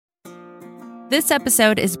This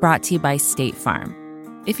episode is brought to you by State Farm.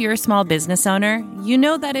 If you're a small business owner, you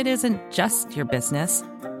know that it isn't just your business,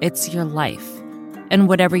 it's your life. And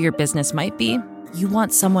whatever your business might be, you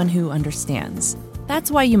want someone who understands. That's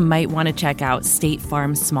why you might want to check out State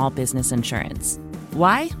Farm Small Business Insurance.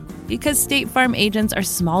 Why? Because State Farm agents are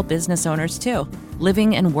small business owners too,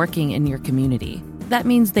 living and working in your community. That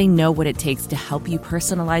means they know what it takes to help you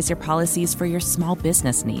personalize your policies for your small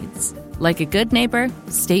business needs. Like a good neighbor,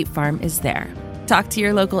 State Farm is there. Talk to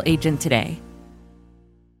your local agent today.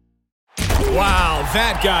 Wow,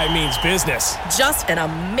 that guy means business. Just an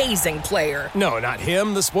amazing player. No, not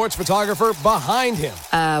him, the sports photographer behind him.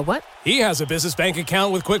 What? He has a business bank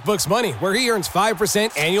account with QuickBooks Money where he earns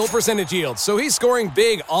 5% annual percentage yield, so he's scoring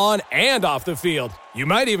big on and off the field. You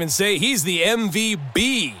might even say he's the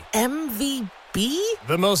MVB. MVP?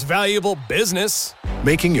 The most valuable business.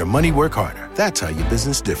 Making your money work harder. That's how you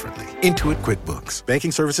business differently. Intuit QuickBooks.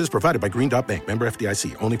 Banking services provided by Green Dot Bank. Member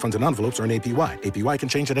FDIC. Only funds and envelopes earn APY. APY can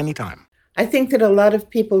change at any time. I think that a lot of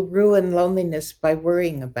people ruin loneliness by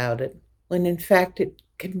worrying about it, when in fact it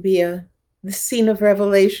can be the scene of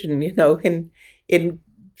revelation, in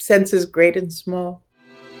senses great and small.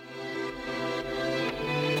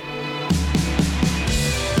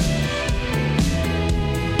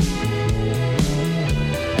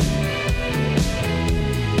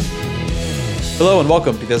 Hello and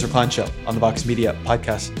welcome to the Ezra Klein Show on the Vox Media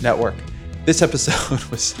Podcast Network. This episode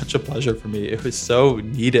was such a pleasure for me. It was so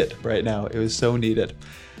needed right now. It was so needed.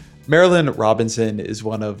 Marilynne Robinson is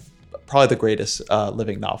one of probably the greatest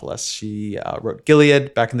living novelists. She wrote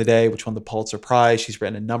Gilead back in the day, which won the Pulitzer Prize. She's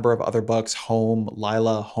written a number of other books, Home,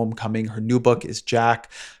 Lila, Homecoming. Her new book is Jack.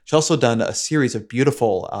 She's also done a series of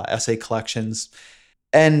beautiful essay collections.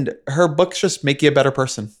 And her books just make you a better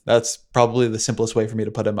person. That's probably the simplest way for me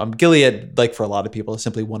to put them. Gilead, like for a lot of people, is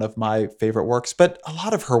simply one of my favorite works. But a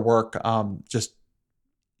lot of her work,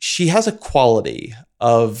 she has a quality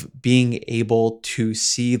of being able to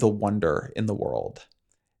see the wonder in the world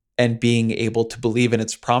and being able to believe in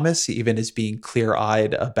its promise, even as being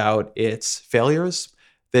clear-eyed about its failures,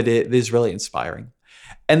 that it is really inspiring.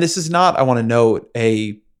 And this is not, I want to note,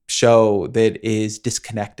 a show that is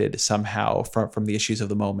disconnected somehow from the issues of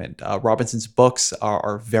the moment. Robinson's books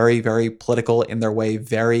are very, very political in their way,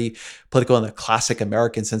 very political in the classic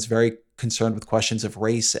American sense, very concerned with questions of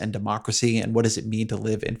race and democracy and what does it mean to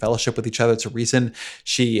live in fellowship with each other. It's a reason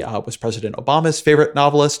she was President Obama's favorite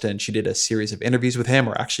novelist, and she did a series of interviews with him,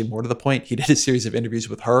 or actually more to the point, he did a series of interviews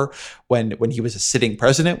with her when he was a sitting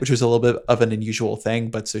president, which was a little bit of an unusual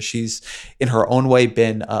thing. But so she's in her own way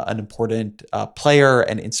been an important player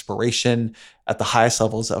and inspiration at the highest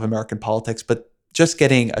levels of American politics. But just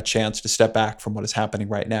getting a chance to step back from what is happening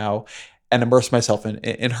right now and immerse myself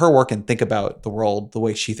in her work and think about the world the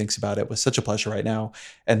way she thinks about it was such a pleasure right now.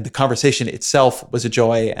 And the conversation itself was a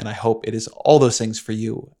joy, and I hope it is all those things for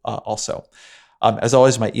you also. As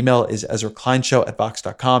always, my email is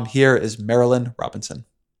EzraKleinShow@Vox.com. Here is Marilynne Robinson.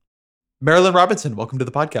 Marilynne Robinson, welcome to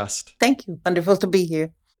the podcast. Thank you. Wonderful to be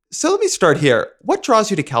here. So let me start here. What draws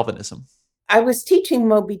you to Calvinism? I was teaching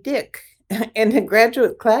Moby Dick in a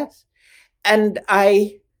graduate class, and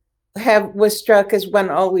I was struck, as one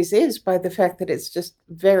always is, by the fact that it's just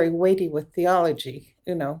very weighty with theology,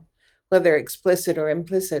 whether explicit or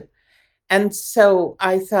implicit. And so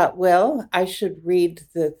I thought, well, I should read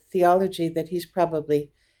the theology that he's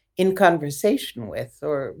probably in conversation with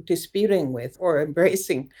or disputing with or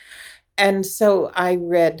embracing. And so I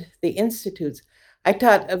read the Institutes. I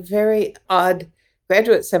taught a very odd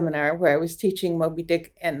graduate seminar where I was teaching Moby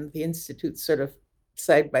Dick and the Institutes sort of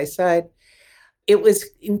side by side. It was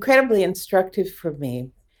incredibly instructive for me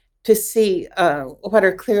to see what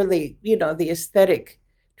are clearly, the aesthetic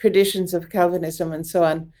traditions of Calvinism and so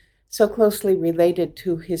on, so closely related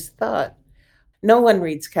to his thought. No one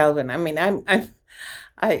reads Calvin. I mean,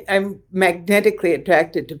 I'm magnetically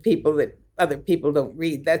attracted to people that other people don't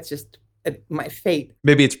read. That's just my fate.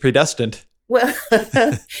 Maybe it's predestined. Well,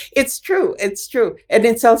 it's true. It's true. And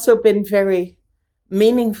it's also been very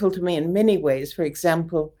meaningful to me in many ways. For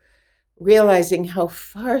example, realizing how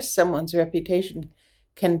far someone's reputation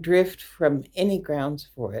can drift from any grounds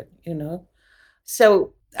for it,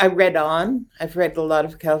 So I read on. I've read a lot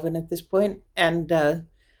of Calvin at this point, and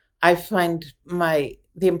I find the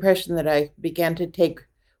impression that I began to take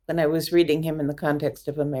when I was reading him in the context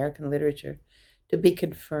of American literature to be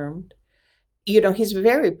confirmed. He's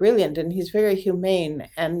very brilliant and he's very humane,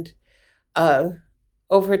 and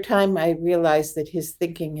over time I realized that his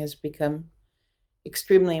thinking has become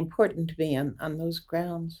extremely important to me on those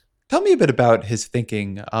grounds. Tell me a bit about his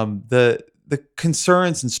thinking. The the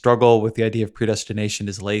concerns and struggle with the idea of predestination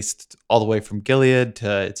is laced all the way from Gilead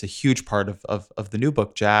to it's a huge part of the new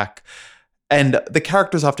book, Jack. And the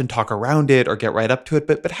characters often talk around it or get right up to it.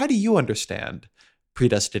 But how do you understand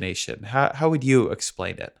predestination? How would you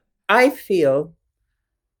explain it? I feel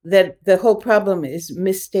that the whole problem is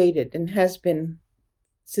misstated and has been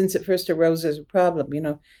since it first arose as a problem,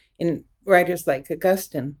 in writers like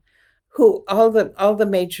Augustine, who all the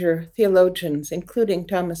major theologians, including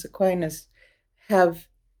Thomas Aquinas, have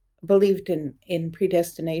believed in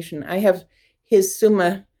predestination. I have his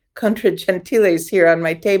Summa Contra Gentiles here on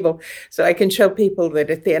my table, so I can show people that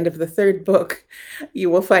at the end of the third book, you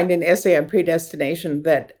will find an essay on predestination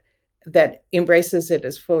that embraces it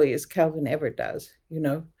as fully as Calvin ever does.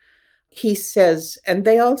 He says, and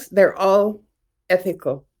they're all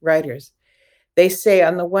ethical writers. They say,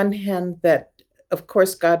 on the one hand, that of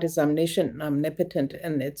course God is omniscient and omnipotent,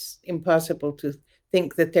 and it's impossible to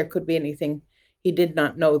think that there could be anything he did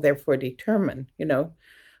not know, therefore determine.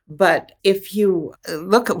 But if you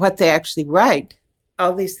look at what they actually write,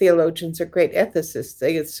 all these theologians are great ethicists.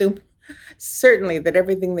 They assume certainly that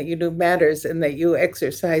everything that you do matters and that you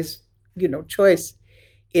exercise, choice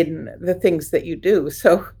in the things that you do.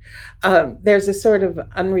 So there's a sort of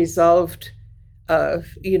unresolved,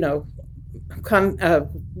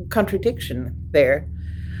 contradiction there.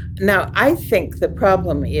 Now, I think the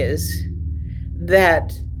problem is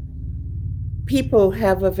that people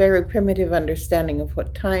have a very primitive understanding of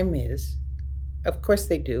what time is. Of course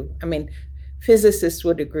they do. I mean, physicists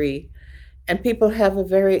would agree. And people have a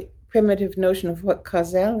very primitive notion of what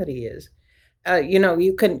causality is.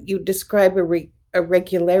 You describe a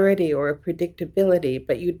regularity or a predictability,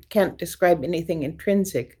 but you can't describe anything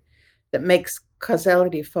intrinsic that makes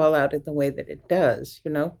causality fall out in the way that it does,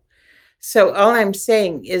 So all I'm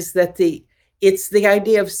saying is that it's the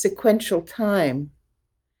idea of sequential time,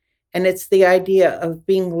 and it's the idea of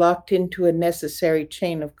being locked into a necessary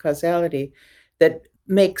chain of causality that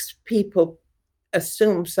makes people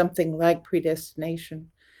assume something like predestination.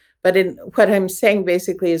 But what I'm saying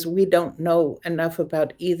basically is we don't know enough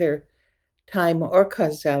about either time or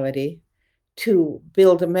causality to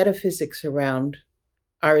build a metaphysics around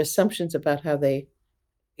our assumptions about how they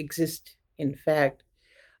exist in fact.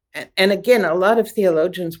 And again, a lot of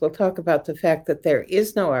theologians will talk about the fact that there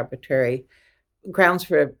is no arbitrary grounds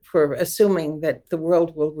for assuming that the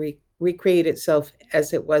world will recreate itself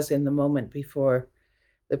as it was in the moment before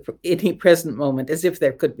any present moment, as if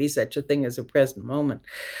there could be such a thing as a present moment.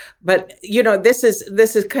 But this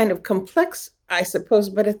is kind of complex, I suppose.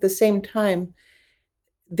 But at the same time,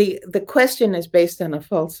 the question is based on a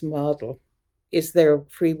false model. Is there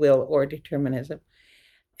free will or determinism?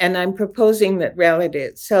 And I'm proposing that reality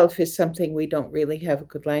itself is something we don't really have a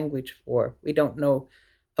good language for. We don't know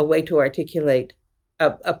a way to articulate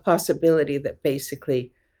a possibility that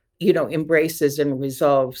basically, embraces and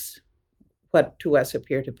resolves what to us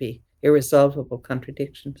appear to be irresolvable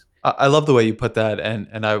contradictions. I love the way you put that.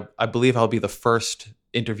 And I believe I'll be the first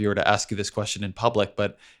interviewer to ask you this question in public,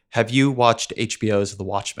 but have you watched HBO's The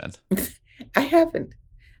Watchmen? I haven't.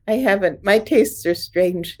 My tastes are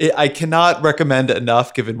strange. I cannot recommend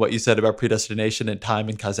enough, given what you said about predestination and time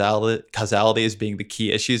and causality as being the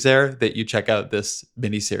key issues there, that you check out this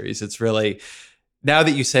miniseries. It's really, now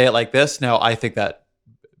that you say it like this, now I think that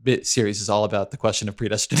series is all about the question of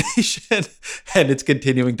predestination, and it's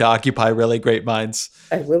continuing to occupy really great minds.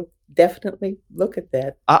 I will definitely look at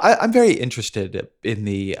that. I'm very interested in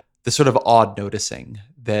the sort of odd noticing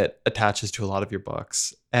that attaches to a lot of your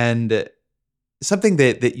books. And something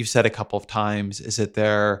that you've said a couple of times is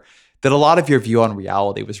that a lot of your view on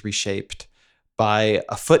reality was reshaped by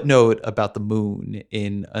a footnote about the moon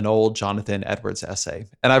in an old Jonathan Edwards essay.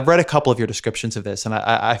 And I've read a couple of your descriptions of this, and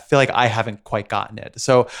I feel like I haven't quite gotten it.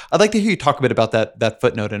 So I'd like to hear you talk a bit about that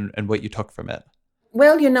footnote and what you took from it.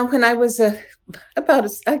 Well, when I was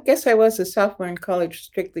I guess I was a sophomore in college,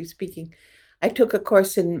 strictly speaking, I took a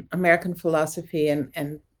course in American philosophy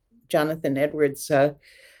and Jonathan Edwards'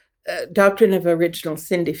 Doctrine of Original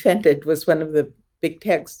Sin Defended was one of the big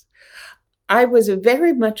texts. I was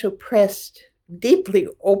very much deeply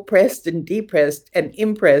oppressed and depressed and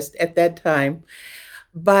impressed at that time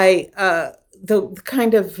by the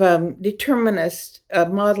kind of determinist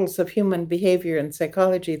models of human behavior and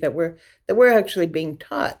psychology that were actually being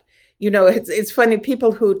taught. It's funny,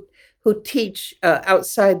 people who teach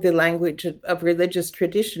outside the language of religious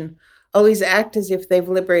tradition always act as if they've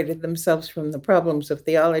liberated themselves from the problems of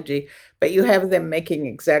theology, but you have them making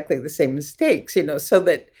exactly the same mistakes, so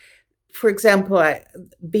that, for example,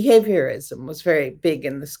 behaviorism was very big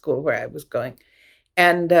in the school where I was going.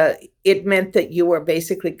 And it meant that you were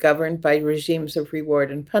basically governed by regimes of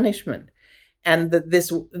reward and punishment. and that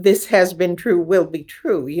this has been true, will be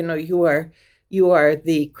true. You are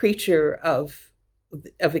the creature of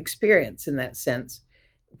experience in that sense,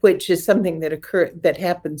 which is something that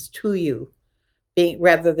happens to you,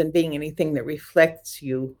 rather than being anything that reflects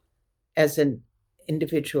you as an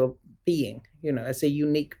individual being, as a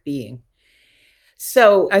unique being.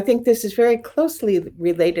 So I think this is very closely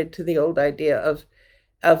related to the old idea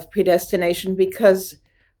of predestination, because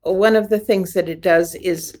one of the things that it does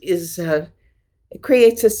is it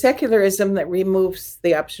creates a secularism that removes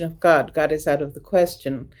the option of God. God is out of the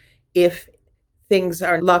question if things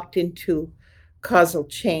are locked into causal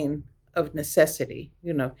chain of necessity.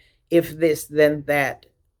 If this, then that.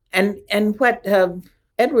 And what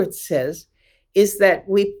Edwards says is that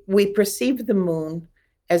we perceive the moon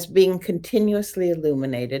as being continuously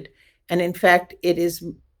illuminated, and in fact, it is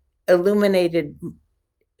illuminated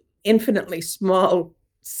infinitely small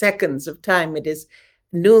seconds of time. It is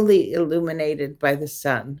newly illuminated by the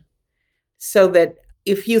sun. So that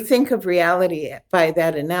if you think of reality by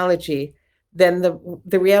that analogy, then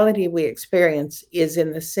the reality we experience is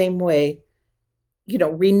in the same way,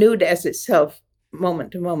 renewed as itself,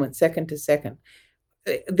 moment to moment, second to second.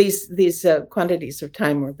 These quantities of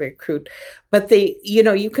time are very crude, but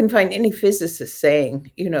you can find any physicist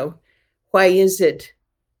saying, why is it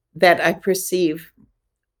that I perceive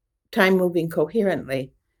time moving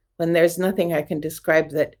coherently when there's nothing I can describe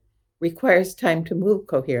that requires time to move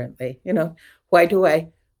coherently? Why do I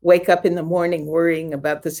wake up in the morning worrying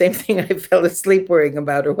about the same thing I fell asleep worrying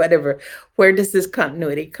about, or whatever? Where does this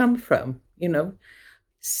continuity come from?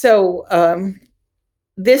 So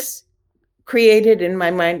this created in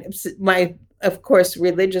my mind, of course,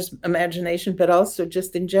 religious imagination, but also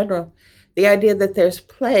just in general, the idea that there's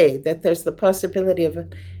play, that there's the possibility of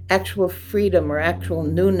an actual freedom or actual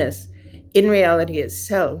newness in reality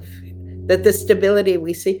itself, that the stability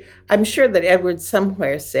we see. I'm sure that Edwards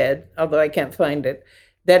somewhere said, although I can't find it,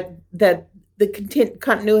 that the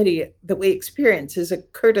continuity that we experience is a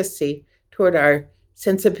courtesy toward our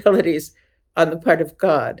sensibilities on the part of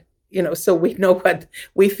God. So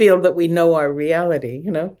we feel that we know our reality,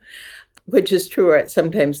 which is truer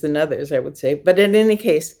sometimes than others, I would say. But in any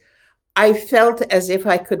case, I felt as if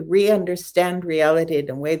I could re-understand reality in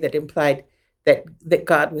a way that implied that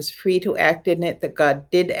God was free to act in it, that God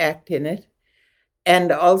did act in it,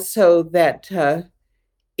 and also that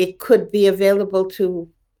it could be available to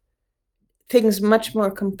things much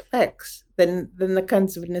more complex than the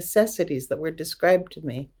kinds of necessities that were described to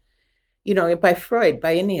me, by Freud,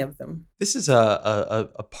 by any of them. This is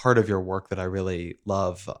a part of your work that I really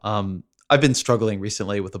love. I've been struggling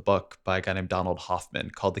recently with a book by a guy named Donald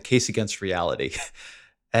Hoffman called The Case Against Reality.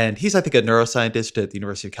 And he's, I think, a neuroscientist at the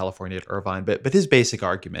University of California at Irvine. But his basic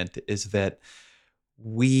argument is that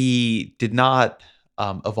we did not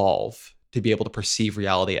evolve to be able to perceive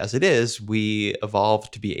reality as it is. We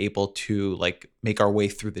evolved to be able to make our way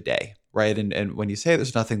through the day, right? And when you say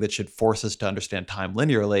there's nothing that should force us to understand time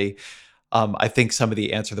linearly, I think some of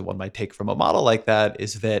the answer that one might take from a model like that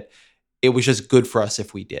is that it was just good for us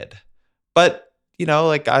if we did. But,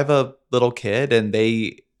 I have a little kid and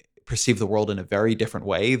they perceive the world in a very different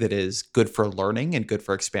way that is good for learning and good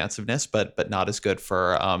for expansiveness, but not as good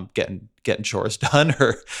for getting chores done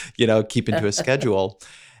or, keeping to a schedule.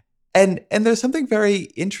 And there's something very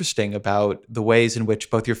interesting about the ways in which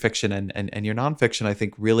both your fiction and your nonfiction, I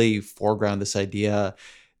think, really foreground this idea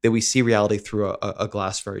that we see reality through a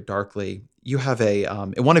glass very darkly. You have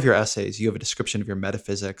in one of your essays, you have a description of your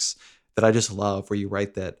metaphysics that I just love, where you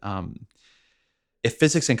write that if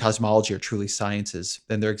physics and cosmology are truly sciences,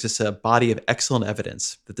 then there exists a body of excellent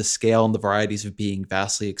evidence that the scale and the varieties of being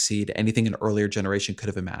vastly exceed anything an earlier generation could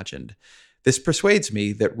have imagined. This persuades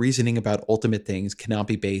me that reasoning about ultimate things cannot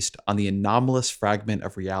be based on the anomalous fragment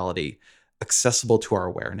of reality accessible to our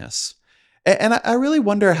awareness. And I really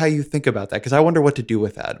wonder how you think about that, because I wonder what to do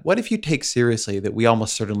with that. What if you take seriously that we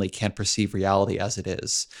almost certainly can't perceive reality as it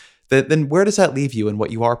is? Then where does that leave you in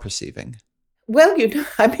what you are perceiving? Well,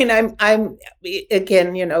 I'm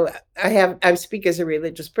again, I speak as a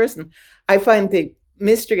religious person. I find the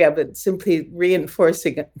mystery of it simply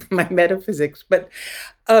reinforcing my metaphysics. But,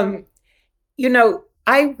 I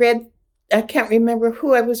can't remember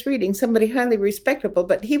who I was reading, somebody highly respectable,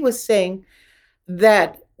 but he was saying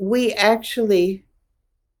that we actually,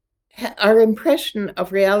 our impression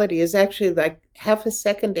of reality is actually like half a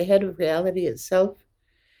second ahead of reality itself.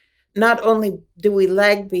 Not only do we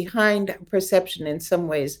lag behind perception in some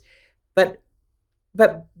ways, but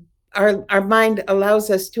our mind allows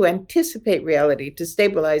us to anticipate reality, to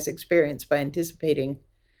stabilize experience by anticipating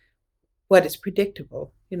what is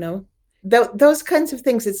predictable, Those kinds of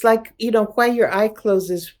things. It's like, why your eye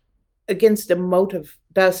closes against a mote of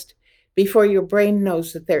dust before your brain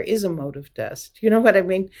knows that there is a mote of dust. You know what I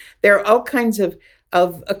mean? There are all kinds of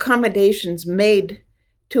accommodations made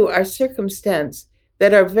to our circumstance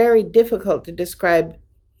that are very difficult to describe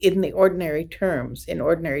in ordinary terms.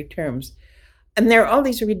 And there are all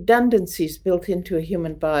these redundancies built into a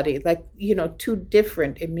human body, like, two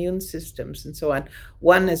different immune systems and so on.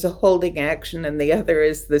 One is a holding action and the other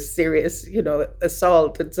is the serious,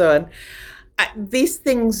 assault and so on. These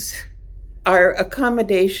things are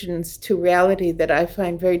accommodations to reality that I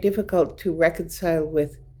find very difficult to reconcile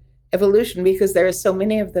with evolution, because there are so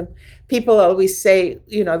many of them. People always say,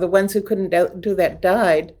 the ones who couldn't do that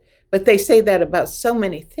died, but they say that about so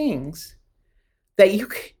many things that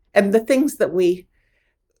and the things that we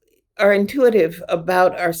are intuitive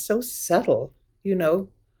about are so subtle,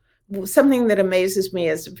 Something that amazes me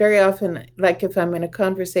is very often, like if I'm in a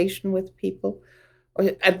conversation with people,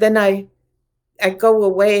 then I go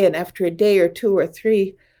away, and after a day or two or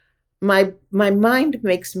three, my mind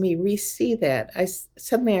makes me re-see that.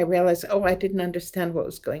 Suddenly I realize, I didn't understand what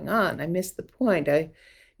was going on. I missed the point. I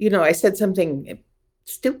said something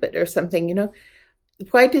stupid or something,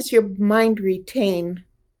 Why does your mind retain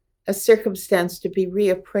a circumstance to be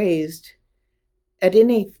reappraised at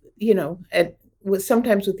any,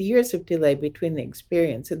 sometimes with years of delay between the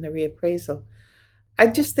experience and the reappraisal? I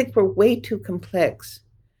just think we're way too complex.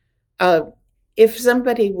 If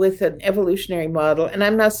somebody with an evolutionary model, and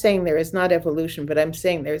I'm not saying there is not evolution, but I'm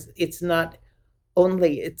saying it's not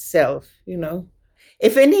only itself,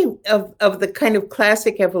 If any of the kind of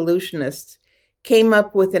classic evolutionists came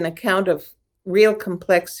up with an account of real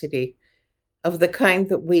complexity of the kind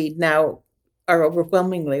that we now are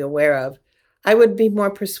overwhelmingly aware of, I would be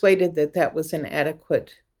more persuaded that that was an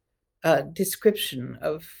adequate description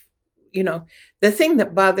of, the thing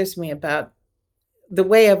that bothers me about the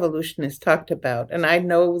way evolution is talked about, and I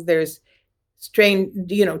know there's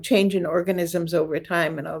change in organisms over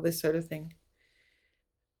time and all this sort of thing,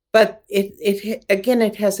 but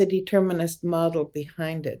it has a determinist model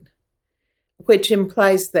behind it, which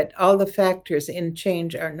implies that all the factors in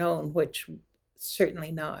change are known, which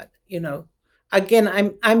certainly not.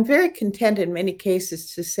 Again, I'm very content in many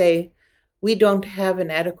cases to say we don't have an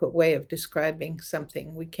adequate way of describing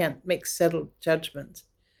something. We can't make settled judgments,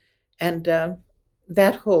 and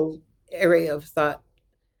that whole area of thought,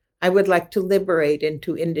 I would like to liberate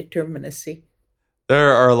into indeterminacy.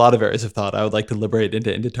 There are a lot of areas of thought I would like to liberate into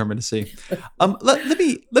indeterminacy.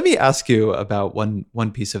 Let me ask you about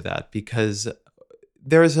one piece of that, because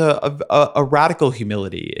there's a radical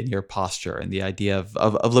humility in your posture and the idea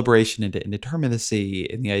of liberation into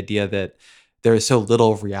indeterminacy, and the idea that there is so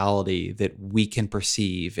little of reality that we can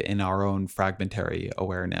perceive in our own fragmentary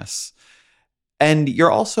awareness. And you're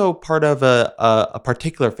also part of a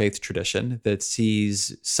particular faith tradition that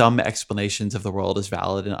sees some explanations of the world as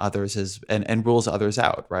valid and others as and rules others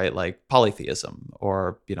out, right? Like polytheism,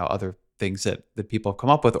 or other things that people have come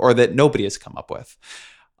up with, or that nobody has come up with.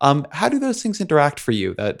 How do those things interact for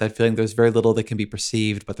you? That feeling there's very little that can be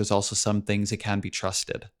perceived, but there's also some things that can be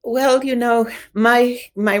trusted. Well, my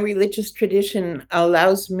religious tradition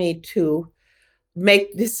allows me to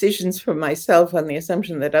make decisions for myself on the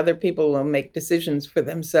assumption that other people will make decisions for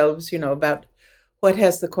themselves, about what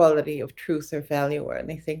has the quality of truth or value or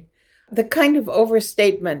anything. The kind of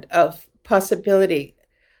overstatement of possibility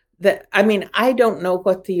that, I don't know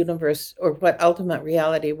what the universe or what ultimate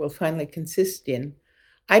reality will finally consist in.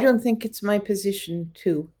 I don't think it's my position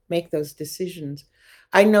to make those decisions.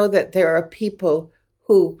 I know that there are people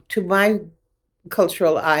who, to my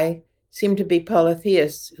cultural eye, seem to be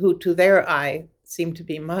polytheists, who to their eye seem to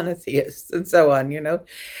be monotheists, and so on,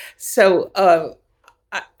 So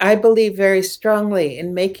I believe very strongly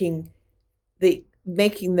in making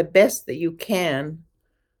the best that you can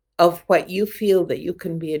of what you feel that you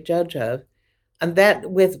can be a judge of, and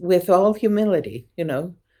that with all humility,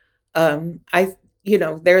 there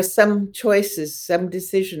are some choices, some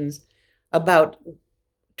decisions about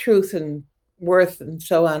truth and worth and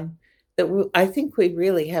so on that I think we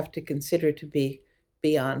really have to consider to be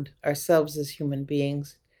beyond ourselves as human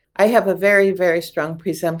beings. I have a very, very strong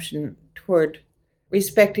presumption toward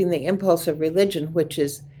respecting the impulse of religion, which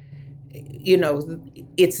is,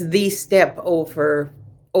 it's the step over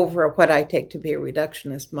what I take to be a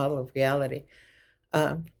reductionist model of reality.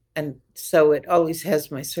 And so it always has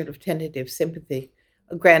my sort of tentative sympathy,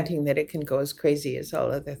 granting that it can go as crazy as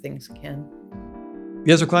all other things can.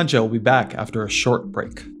 The Ezra Klein Show will be back after a short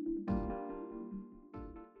break.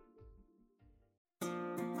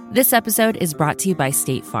 This episode is brought to you by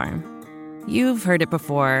State Farm. You've heard it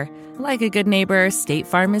before. Like a good neighbor, State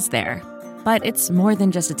Farm is there. But it's more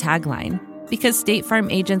than just a tagline. Because State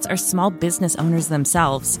Farm agents are small business owners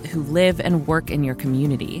themselves who live and work in your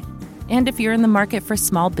community. And if you're in the market for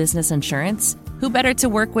small business insurance, who better to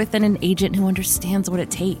work with than an agent who understands what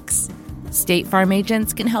it takes? State Farm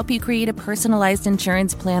agents can help you create a personalized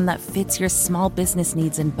insurance plan that fits your small business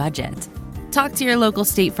needs and budget. Talk to your local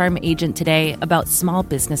State Farm agent today about small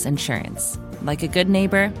business insurance. Like a good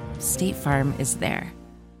neighbor, State Farm is there.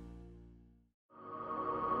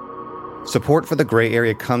 Support for the gray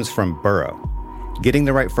area comes from Burrow. Getting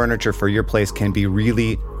the right furniture for your place can be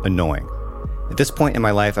really annoying. At this point in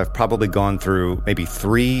my life, I've probably gone through maybe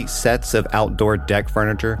 3 sets of outdoor deck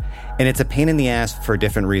furniture, and it's a pain in the ass for a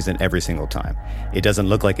different reason every single time. It doesn't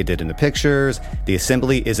look like it did in the pictures, the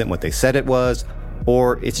assembly isn't what they said it was,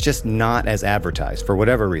 or it's just not as advertised for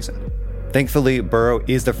whatever reason. Thankfully, Burrow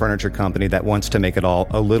is the furniture company that wants to make it all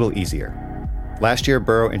a little easier. Last year,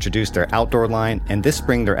 Burrow introduced their outdoor line, and this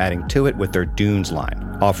spring they're adding to it with their Dunes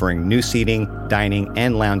line, offering new seating, dining,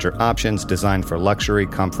 and lounger options designed for luxury,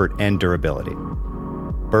 comfort, and durability.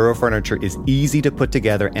 Burrow furniture is easy to put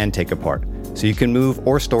together and take apart, so you can move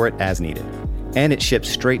or store it as needed. And it ships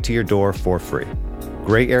straight to your door for free.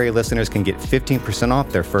 Gray Area listeners can get 15%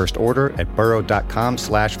 off their first order at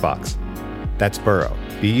burrow.com/Vox. That's Burrow,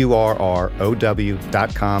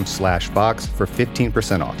 BURROW.com/Vox for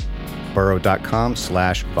 15% off.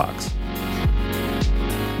 burrow.com/Vox.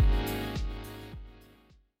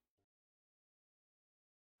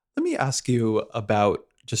 Let me ask you about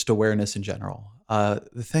just awareness in general.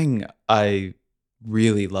 The thing I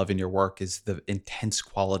really love in your work is the intense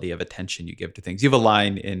quality of attention you give to things. You have a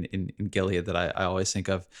line in Gilead that I always think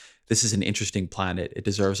of. This is an interesting planet. It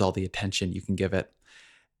deserves all the attention you can give it.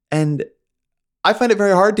 And I find it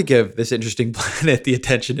very hard to give this interesting planet the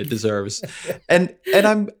attention it deserves. And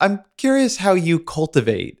I'm curious how you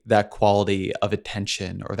cultivate that quality of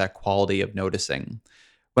attention or that quality of noticing.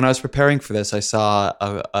 When I was preparing for this, I saw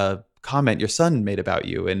a comment your son made about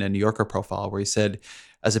you in a New Yorker profile where he said,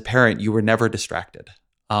 as a parent, you were never distracted.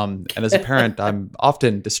 And as a parent, I'm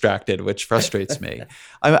often distracted, which frustrates me.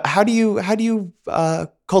 How do you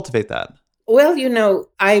cultivate that? Well,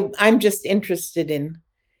 I'm just interested in,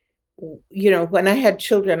 when I had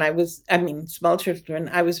children, small children,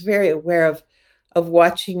 I was very aware of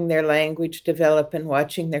watching their language develop and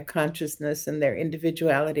watching their consciousness and their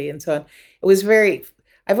individuality and so on.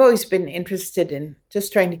 I've always been interested in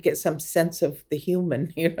just trying to get some sense of the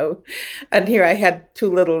human, And here I had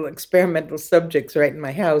 2 little experimental subjects right in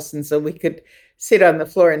my house, and so we could sit on the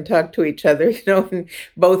floor and talk to each other, and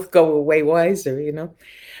both go away wiser,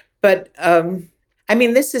 But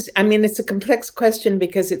it's a complex question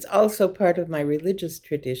because it's also part of my religious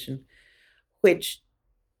tradition, which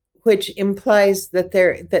implies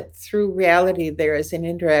that through reality there is an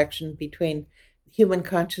interaction between human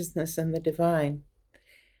consciousness and the divine.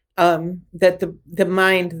 That the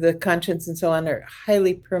mind, the conscience, and so on are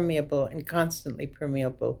highly permeable and constantly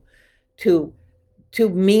permeable to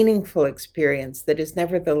meaningful experience that is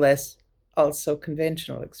nevertheless also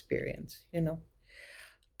conventional experience,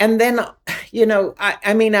 And then,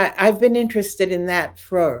 I've been interested in that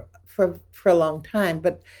for a long time,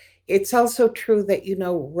 but it's also true that,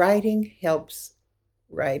 writing helps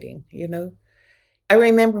writing, I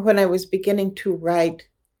remember when I was beginning to write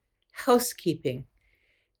housekeeping,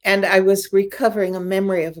 and I was recovering a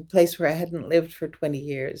memory of a place where I hadn't lived for 20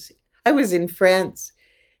 years. I was in France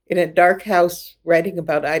in a dark house writing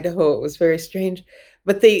about Idaho. It was very strange.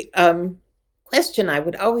 But the question I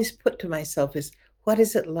would always put to myself is, what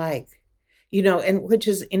is it like? And which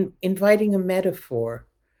is inviting a metaphor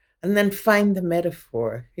and then find the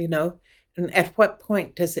metaphor, and at what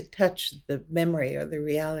point does it touch the memory or the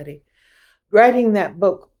reality? Writing that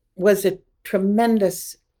book was a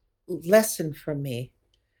tremendous lesson for me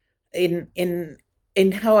in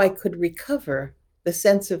how I could recover the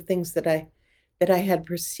sense of things that I had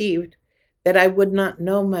perceived that I would not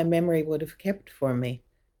know my memory would have kept for me.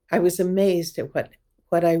 I was amazed at what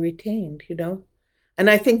I retained, And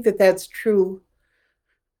I think that that's true.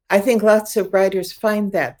 I think lots of writers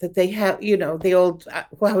find that they have, the old,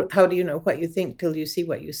 how do you know what you think till you see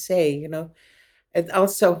what you say, And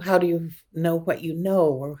also, how do you know what you know?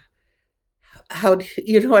 Or how do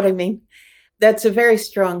you know what I mean? That's a very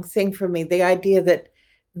strong thing for me. The idea that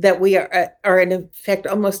we are in effect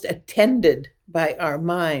almost attended by our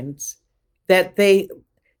minds, that they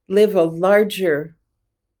live a larger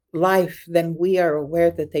life than we are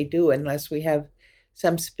aware that they do, unless we have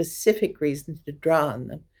some specific reason to draw on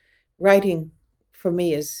them. Writing, for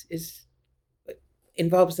me,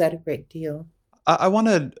 involves that a great deal. I want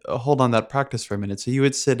to hold on that practice for a minute. So you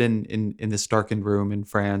would sit in this darkened room in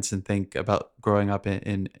France and think about growing up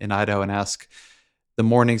in Idaho and ask the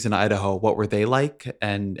mornings in Idaho, what were they like?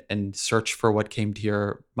 And search for what came to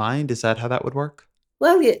your mind. Is that how that would work?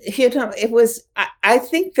 Well, it was, I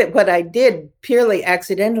think that what I did purely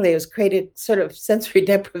accidentally was create a sort of sensory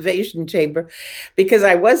deprivation chamber, because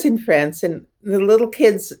I was in France and the little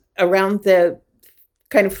kids around the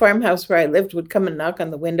kind of farmhouse where I lived would come and knock on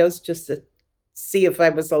the windows just to see if I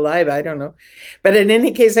was alive. I don't know. But in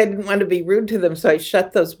any case, I didn't want to be rude to them. So I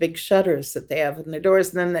shut those big shutters that they have in the doors.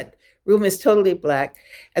 And then that room is totally black.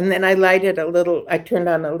 And then I turned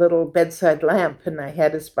on a little bedside lamp, and I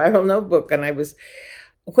had a spiral notebook. And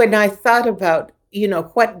when I thought about,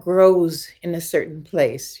 what grows in a certain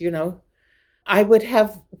place, I would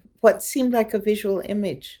have what seemed like a visual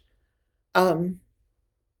image.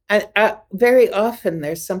 Very often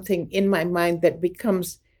there's something in my mind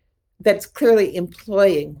that's clearly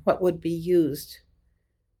employing what would be used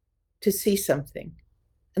to see something.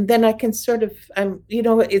 And then I can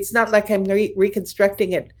it's not like I'm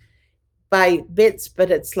reconstructing it by bits, but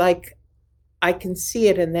it's like I can see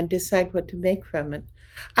it and then decide what to make from it.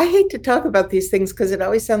 I hate to talk about these things because it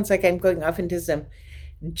always sounds like I'm going off into some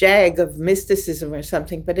jag of mysticism or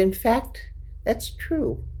something, but in fact, that's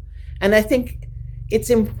true. And I think it's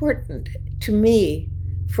important to me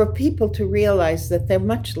for people to realize that they're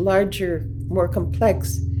much larger, more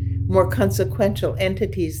complex, more consequential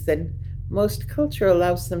entities than most culture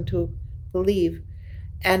allows them to believe.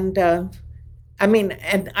 And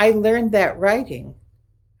and I learned that writing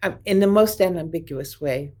in the most unambiguous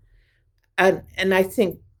way. And I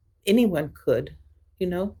think anyone could,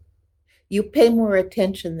 you pay more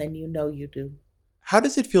attention than you know you do. How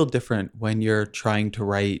does it feel different when you're trying to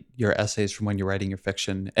write your essays from when you're writing your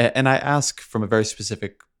fiction? And I ask from a very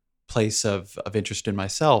specific place of interest in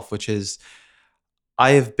myself, which is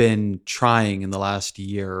I have been trying in the last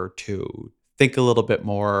year or two think a little bit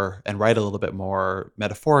more and write a little bit more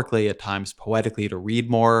metaphorically, at times poetically, to read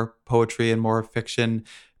more poetry and more fiction,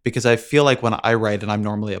 because I feel like when I write, and I'm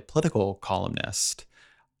normally a political columnist,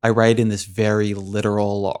 I write in this very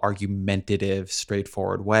literal, argumentative,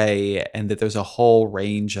 straightforward way, and that there's a whole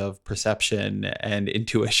range of perception and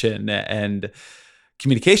intuition and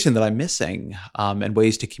communication that I'm missing, and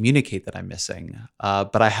ways to communicate that I'm missing.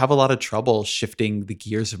 But I have a lot of trouble shifting the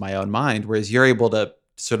gears of my own mind, whereas you're able to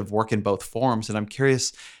sort of work in both forms. And I'm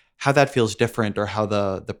curious how that feels different, or how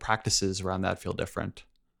the practices around that feel different.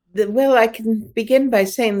 Well, I can begin by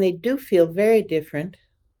saying they do feel very different.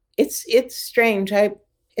 It's strange.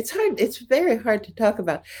 It's very hard to talk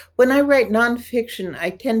about. When I write nonfiction, I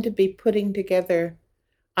tend to be putting together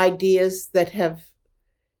ideas that have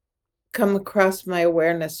come across my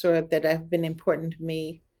awareness or that have been important to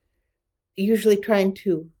me, usually trying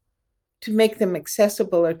to make them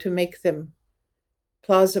accessible or to make them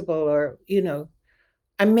plausible, or,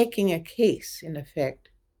 I'm making a case in effect.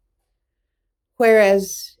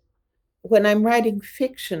 Whereas when I'm writing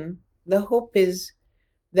fiction, the hope is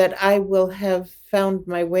that I will have found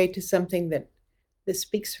my way to something that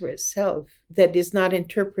speaks for itself, that is not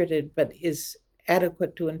interpreted, but is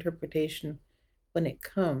adequate to interpretation when it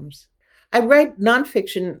comes. I write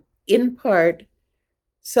nonfiction in part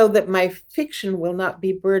so that my fiction will not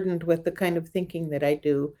be burdened with the kind of thinking that I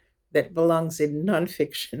do that belongs in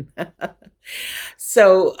nonfiction.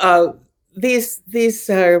 So these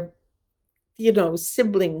are,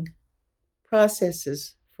 sibling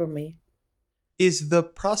processes for me. Is the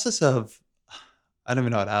process of, I don't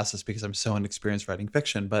even know how to ask this because I'm so inexperienced writing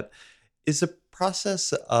fiction, but is the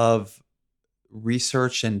process of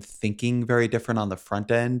research and thinking very different on the front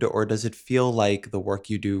end, or does it feel like the work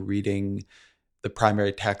you do reading the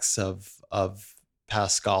primary texts of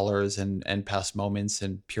past scholars and past moments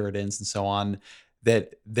and Puritans and so on,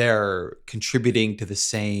 that they're contributing to the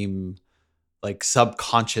same like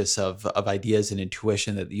subconscious of ideas and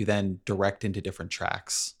intuition that you then direct into different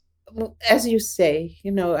tracks? Well, as you say,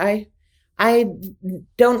 I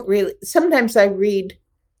don't really, sometimes I read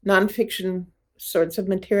nonfiction sorts of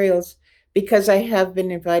materials because I have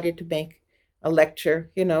been invited to make a lecture,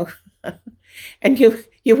 and you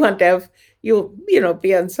want to have,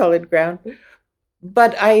 be on solid ground.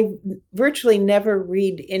 But I virtually never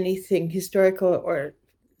read anything historical or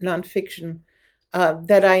nonfiction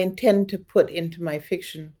that I intend to put into my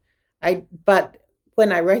fiction. But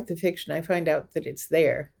when I write the fiction, I find out that it's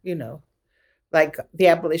there, like the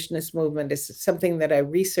abolitionist movement is something that I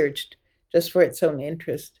researched just for its own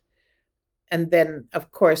interest. And then,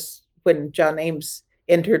 of course, when John Ames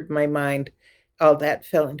entered my mind, all that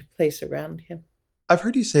fell into place around him. I've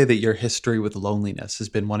heard you say that your history with loneliness has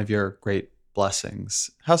been one of your great blessings.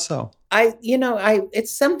 How so?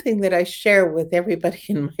 It's something that I share with everybody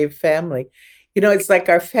in my family. It's like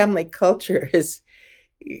our family culture is,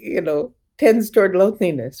 tends toward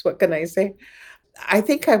loneliness. What can I say? I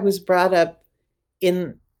think I was brought up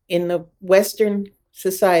in the Western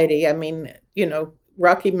society. I mean,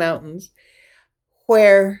 Rocky Mountains,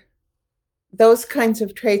 where those kinds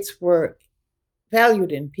of traits were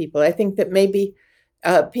valued in people. I think that maybe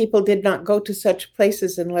people did not go to such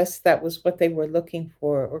places unless that was what they were looking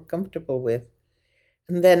for or comfortable with.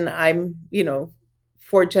 And then I'm,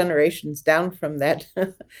 4 generations down from that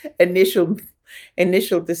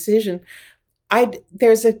initial decision.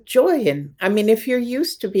 There's a joy in, I mean, if you're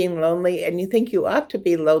used to being lonely and you think you ought to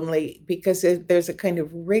be lonely because there's a kind of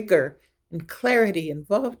rigor and clarity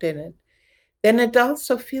involved in it, then it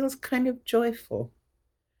also feels kind of joyful.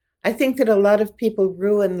 I think that a lot of people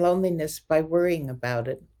ruin loneliness by worrying about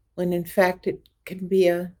it, when in fact it can be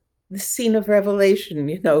the scene of revelation,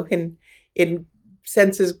 in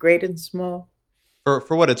senses great and small.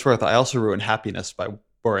 For what it's worth, I also ruin happiness by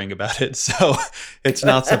worrying about it. So it's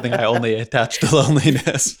not something I only attach to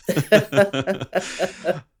loneliness.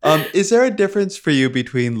 Is there a difference for you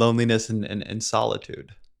between loneliness and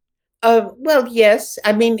solitude? Well, yes.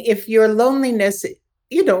 I mean, if your loneliness,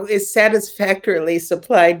 is satisfactorily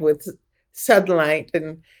supplied with sunlight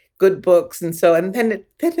and good books and so on, then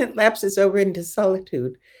it lapses over into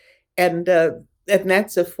solitude, and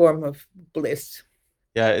that's a form of bliss.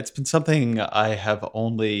 Yeah, it's been something I've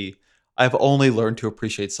only learned to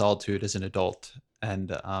appreciate solitude as an adult,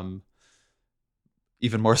 and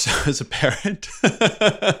even more so as a parent,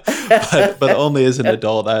 but only as an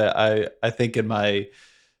adult. I think for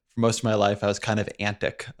most of my life, I was kind of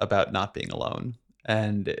antic about not being alone.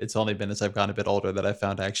 And it's only been as I've gotten a bit older that I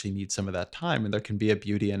found I actually need some of that time, and there can be a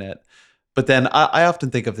beauty in it. But then I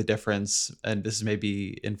often think of the difference, and this is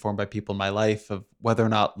maybe informed by people in my life, of whether or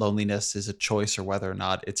not loneliness is a choice or whether or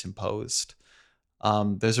not it's imposed.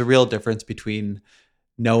 There's a real difference between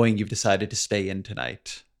knowing you've decided to stay in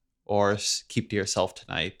tonight or keep to yourself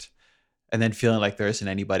tonight, and then feeling like there isn't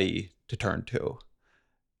anybody to turn to.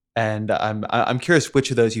 And I'm curious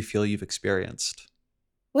which of those you feel you've experienced.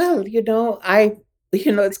 Well,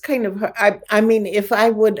 it's kind of hard. I mean, if I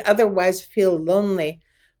would otherwise feel lonely,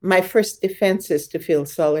 my first defense is to feel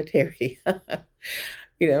solitary.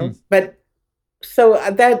 But so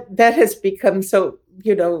that has become so,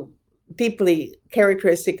 deeply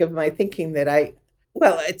characteristic of my thinking that I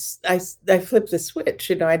flip the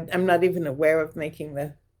switch. I'm not even aware of making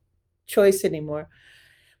the choice anymore.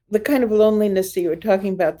 The kind of loneliness that you were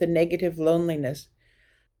talking about, the negative loneliness,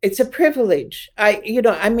 it's a privilege.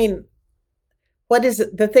 What is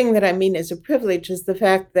it? The thing that I mean is a privilege is the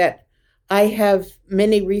fact that I have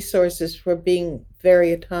many resources for being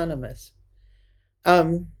very autonomous.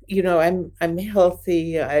 I'm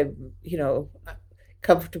healthy. I'm,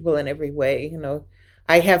 comfortable in every way.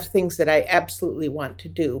 I have things that I absolutely want to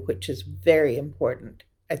do, which is very important,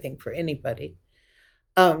 I think, for anybody.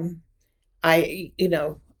 I,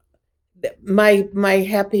 my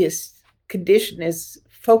happiest condition is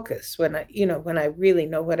focus, when I really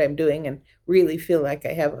know what I'm doing and really feel like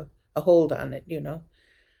I have a hold on it,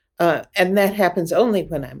 and that happens only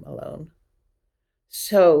when I'm alone.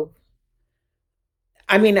 So,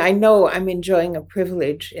 I mean, I know I'm enjoying a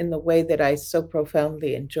privilege in the way that I so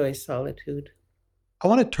profoundly enjoy solitude. I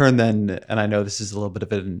want to turn then, and I know this is a little bit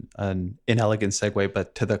of an inelegant segue,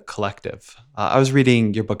 but to the collective. I was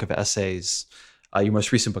reading your book of essays, your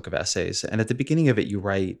most recent book of essays, and at the beginning of it, you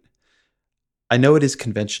write, "I know it is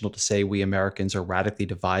conventional to say we Americans are radically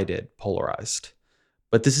divided, polarized,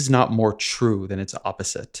 but this is not more true than its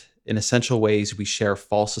opposite. In essential ways, we share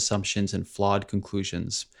false assumptions and flawed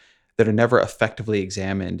conclusions that are never effectively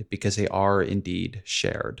examined because they are indeed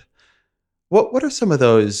shared." What are some of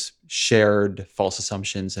those shared false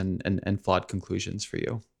assumptions and flawed conclusions for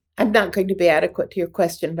you? I'm not going to be adequate to your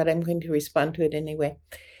question, but I'm going to respond to it anyway.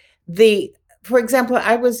 For example,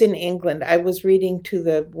 I was in England. I was reading to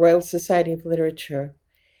the Royal Society of Literature,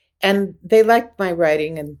 and they liked my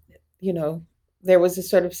writing, and there was a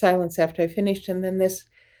sort of silence after I finished, and then this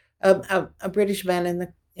a British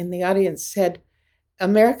man in the audience said,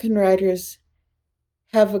 "American writers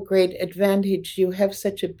have a great advantage. You have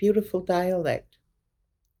such a beautiful dialect."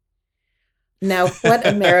 Now, what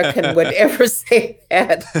American would ever say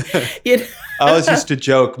that? I always used to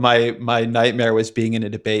joke my nightmare was being in a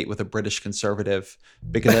debate with a British conservative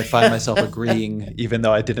because I find myself agreeing even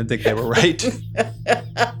though I didn't think they were right.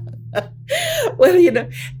 Well,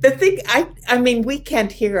 the thing, I mean, we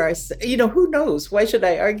can't hear who knows? Why should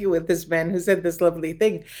I argue with this man who said this lovely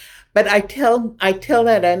thing? But I tell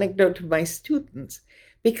that anecdote to my students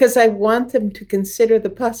because I want them to consider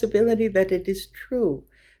the possibility that it is true,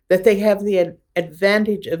 that they have the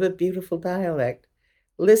advantage of a beautiful dialect.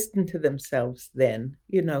 Listen to themselves then,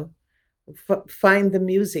 find the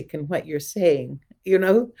music in what you're saying, you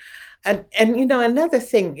know? And another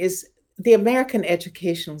thing is the American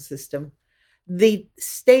educational system. The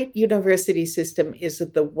state university system is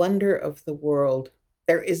the wonder of the world.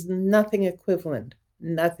 There is nothing equivalent,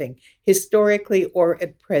 nothing, historically or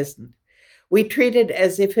at present. We treat it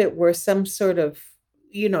as if it were some sort of,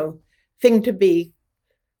 thing to be,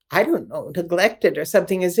 I don't know, neglected or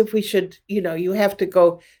something, as if we should, you have to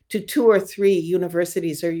go to 2 or 3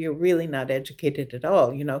 universities or you're really not educated at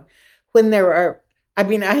all, when there are, I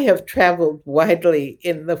mean, I have traveled widely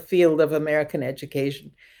in the field of American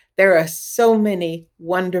education. There are so many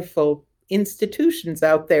wonderful institutions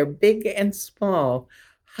out there, big and small,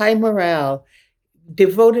 high morale,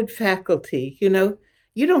 devoted faculty.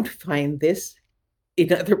 You don't find this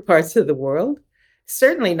in other parts of the world,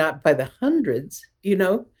 certainly not by the hundreds.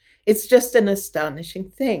 It's just an astonishing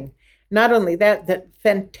thing. Not only that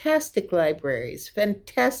fantastic libraries,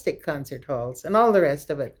 fantastic concert halls, and all the rest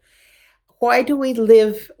of it. Why do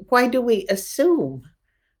we assume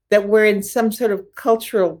that we're in some sort of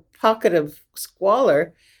cultural pocket of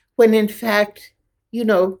squalor when in fact,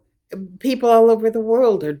 people all over the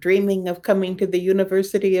world are dreaming of coming to the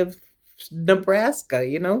University of Nebraska,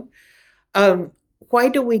 why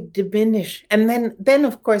do we diminish? And then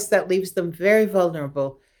of course that leaves them very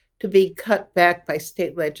vulnerable to be cut back by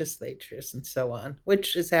state legislatures and so on,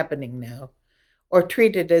 which is happening now, or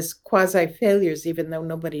treated as quasi-failures, even though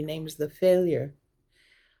nobody names the failure.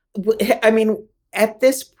 I mean, at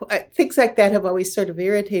this point, things like that have always sort of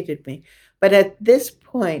irritated me. But at this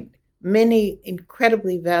point, many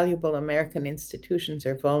incredibly valuable American institutions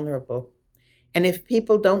are vulnerable. And if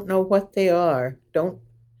people don't know what they are, don't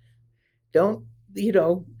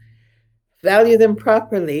value them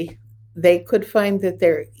properly, they could find that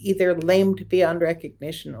they're either lamed beyond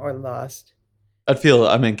recognition or lost.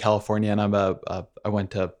 I'm in California, and I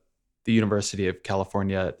went to the University of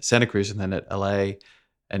California, Santa Cruz, and then at LA,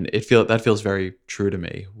 and that feels very true to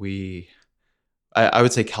me. I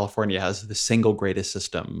would say California has the single greatest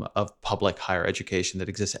system of public higher education that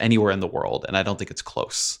exists anywhere in the world, and I don't think it's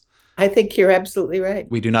close. I think you're absolutely right.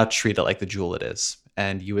 We do not treat it like the jewel it is,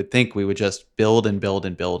 and you would think we would just build and build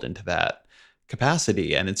and build into that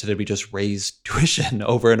capacity, and instead we just raise tuition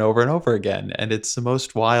over and over and over again, and it's the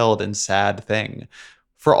most wild and sad thing.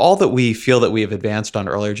 For all that we feel that we have advanced on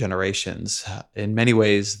earlier generations, in many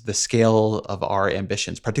ways the scale of our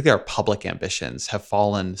ambitions, particularly our public ambitions, have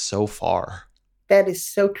fallen so far. That is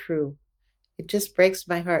so true. It just breaks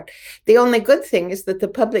my heart. The only good thing is that the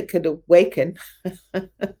public could awaken.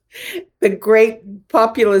 The great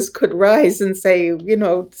populace could rise and say,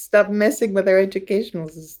 stop messing with our educational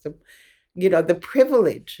system. The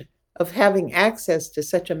privilege of having access to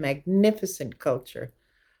such a magnificent culture.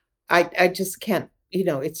 I just can't,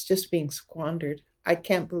 it's just being squandered. I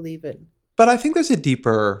can't believe it. But I think there's a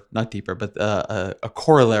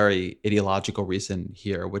corollary ideological reason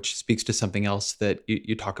here, which speaks to something else that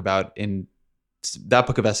you talk about in that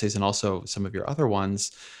book of essays and also some of your other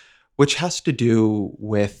ones, which has to do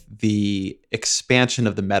with the expansion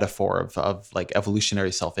of the metaphor of like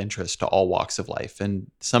evolutionary self-interest to all walks of life. And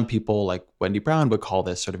some people like Wendy Brown would call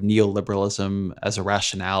this sort of neoliberalism as a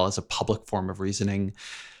rationale, as a public form of reasoning.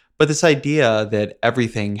 But this idea that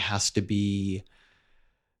everything has to be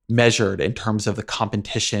measured in terms of the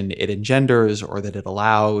competition it engenders or that it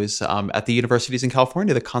allows. At the universities in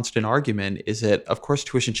California, the constant argument is that, of course,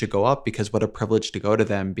 tuition should go up because what a privilege to go to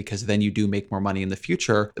them, because then you do make more money in the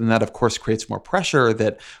future. And that, of course, creates more pressure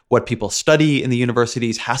that what people study in the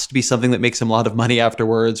universities has to be something that makes them a lot of money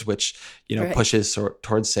afterwards, which, right, pushes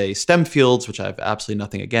towards, say, STEM fields, which I have absolutely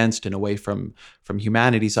nothing against, and away from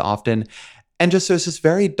humanities often. And just there's this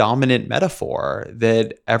very dominant metaphor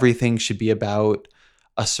that everything should be about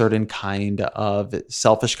a certain kind of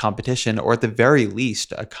selfish competition, or at the very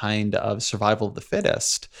least, a kind of survival of the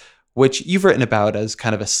fittest, which you've written about as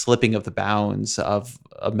kind of a slipping of the bounds of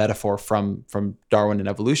a metaphor from Darwin and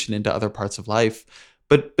evolution into other parts of life,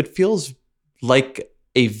 but feels like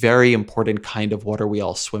a very important kind of water we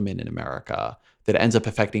all swim in America that ends up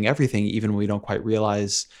affecting everything, even when we don't quite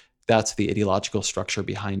realize that's the ideological structure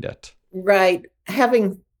behind it. Right.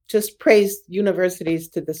 Having just praised universities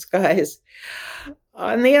to the skies.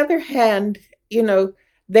 On the other hand,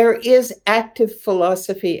 there is active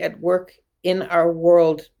philosophy at work in our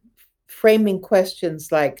world, framing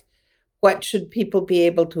questions like, what should people be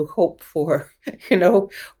able to hope for?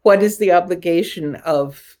 What is the obligation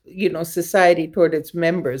of, society toward its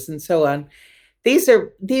members and so on? These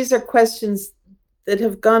are questions that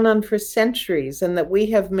have gone on for centuries and that we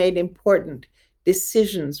have made important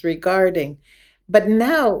decisions regarding. But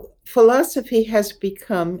now philosophy has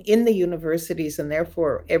become, in the universities and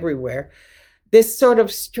therefore everywhere, this sort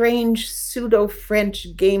of strange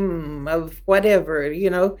pseudo-French game of whatever,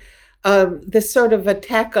 this sort of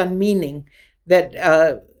attack on meaning that,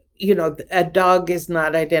 a dog is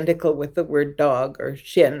not identical with the word dog or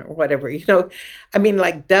chien or whatever, I mean,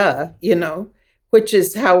 like, duh, which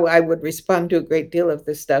is how I would respond to a great deal of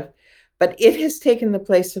this stuff. But it has taken the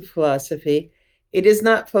place of philosophy. It is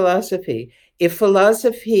not philosophy. If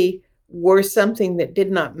philosophy were something that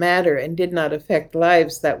did not matter and did not affect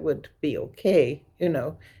lives, that would be okay.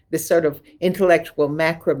 This sort of intellectual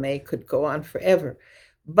macrame could go on forever.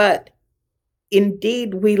 But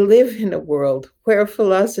indeed, we live in a world where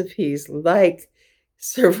philosophies like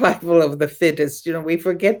survival of the fittest, we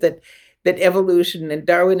forget that evolution and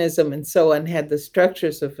Darwinism and so on had the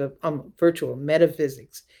structures of virtual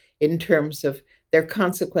metaphysics in terms of their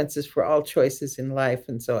consequences for all choices in life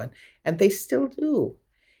and so on. And they still do.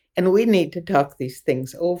 And we need to talk these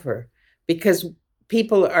things over because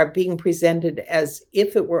people are being presented as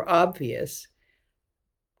if it were obvious,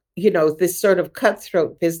 this sort of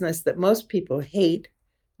cutthroat business that most people hate.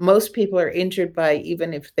 Most people are injured by,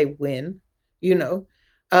 even if they win,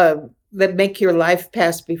 that make your life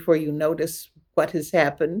pass before you notice what has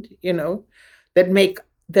happened, that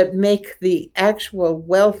make the actual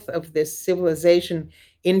wealth of this civilization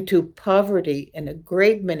into poverty in a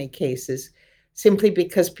great many cases, simply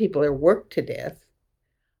because people are worked to death.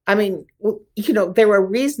 I mean, there are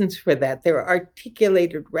reasons for that. There are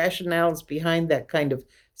articulated rationales behind that kind of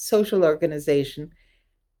social organization,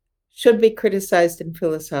 should be criticized in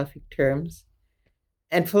philosophic terms.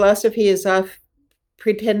 And philosophy is off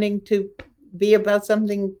pretending to be about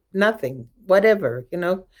something, nothing, whatever,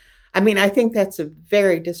 I mean, I think that's a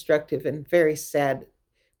very destructive and very sad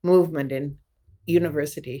movement in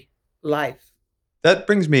university life. That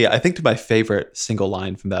brings me, I think, to my favorite single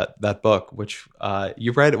line from that book, which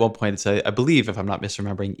you write at one point. It's, I believe, if I'm not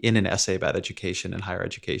misremembering, in an essay about education and higher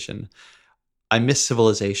education. I miss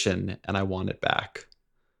civilization and I want it back.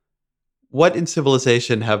 What in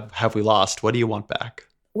civilization have we lost? What do you want back?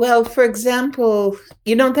 Well, for example,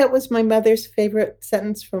 that was my mother's favorite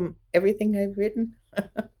sentence from everything I've written.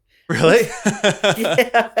 Really?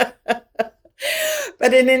 Yeah.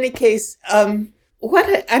 But in any case,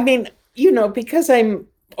 because I'm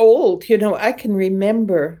old, I can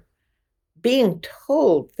remember being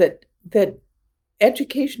told that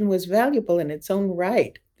education was valuable in its own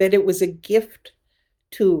right, that it was a gift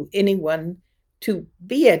to anyone to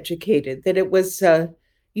be educated, that it was,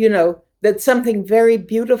 that something very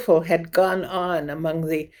beautiful had gone on among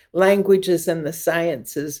the languages and the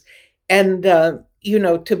sciences, and,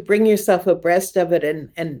 to bring yourself abreast of it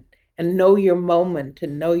and know your moment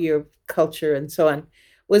and know your culture and so on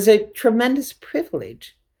was a tremendous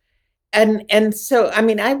privilege. And so, I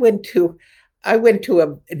mean, I went to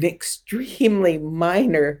an extremely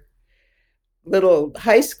minor little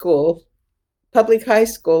public high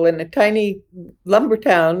school in a tiny lumber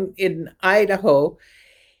town in Idaho.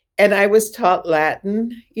 And I was taught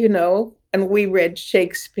Latin, and we read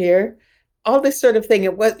Shakespeare, all this sort of thing.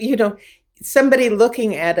 It was, somebody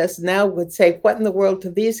looking at us now would say, what in the world do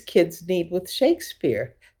these kids need with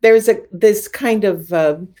Shakespeare? There's this kind of,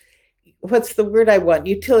 what's the word I want?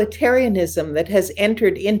 Utilitarianism that has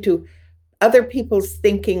entered into other people's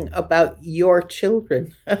thinking about your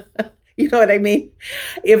children. You know what I mean?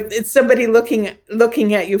 If it's somebody looking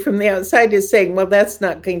at you from the outside is saying, well, that's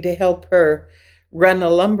not going to help her run a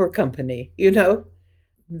lumber company,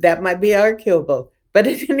 that might be arguable. But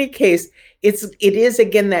in any case, it is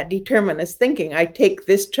again that determinist thinking. I take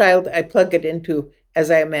this child, I plug it into, as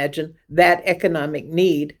I imagine, that economic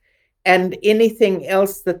need, and anything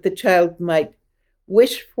else that the child might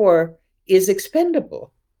wish for is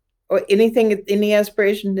expendable, or any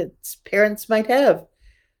aspiration that parents might have,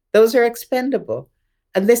 those are expendable.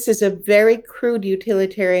 And this is a very crude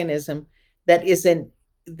utilitarianism that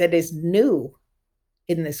is new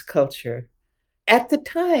in this culture. At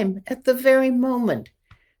the very moment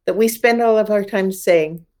that we spend all of our time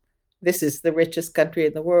saying, this is the richest country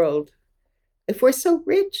in the world. If we're so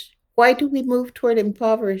rich, why do we move toward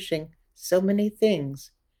impoverishing so many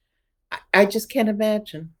things? I just can't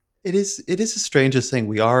imagine. It is the strangest thing.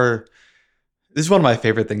 This is one of my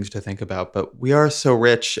favorite things to think about, but we are so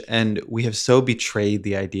rich and we have so betrayed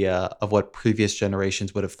the idea of what previous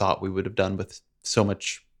generations would have thought we would have done with so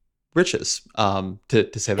much riches, to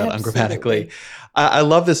say that ungrammatically. I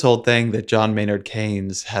love this old thing that John Maynard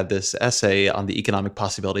Keynes had this essay on the economic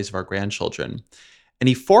possibilities of our grandchildren. And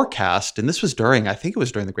he forecast, and this was I think it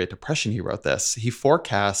was during the Great Depression he wrote this, he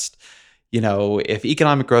forecast, if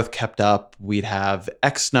economic growth kept up, we'd have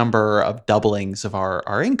X number of doublings of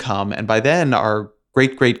our income. And by then, our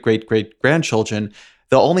great-great-great-great-grandchildren,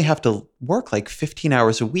 they'll only have to work like 15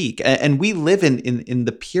 hours a week. And we live in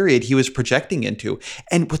the period he was projecting into.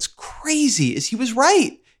 And what's crazy is he was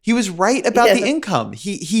right. He was right about the income.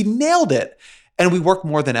 He nailed it. And we work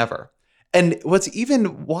more than ever. And what's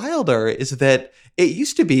even wilder is that it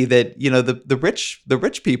used to be that, the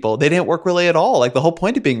rich people, they didn't work really at all. Like the whole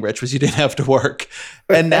point of being rich was you didn't have to work.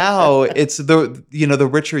 And now it's the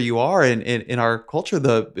richer you are in our culture,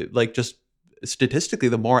 just statistically,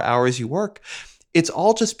 the more hours you work, it's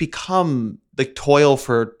all just become like toil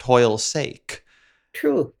for toil's sake.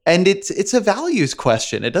 True. And it's a values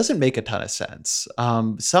question. It doesn't make a ton of sense.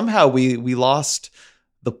 Somehow we lost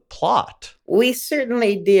the plot. We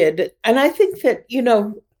certainly did. And I think that,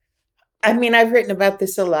 I've written about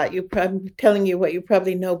this a lot. I'm telling you what you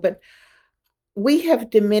probably know, but we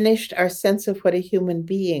have diminished our sense of what a human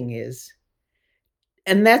being is.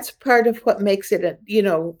 And that's part of what makes it,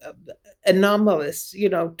 anomalous,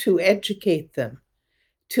 to educate them,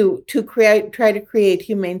 to try to create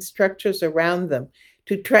humane structures around them,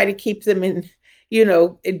 to try to keep them in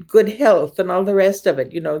good health and all the rest of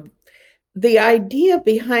it, The idea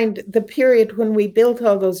behind the period when we built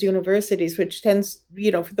all those universities, which tends,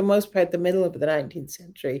 for the most part, the middle of the 19th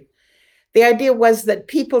century, the idea was that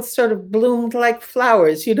people sort of bloomed like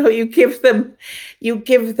flowers. You give them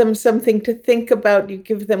something to think about, you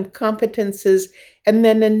give them competences, and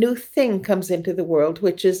then a new thing comes into the world,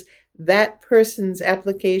 which is that person's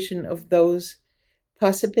application of those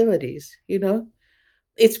possibilities,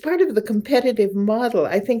 It's part of the competitive model.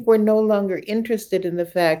 I think we're no longer interested in the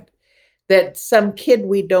fact that some kid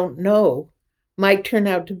we don't know might turn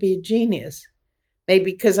out to be a genius.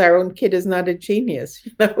 Maybe because our own kid is not a genius.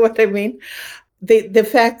 You know what I mean? The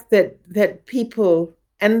fact that people,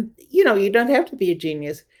 and you don't have to be a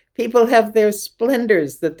genius. People have their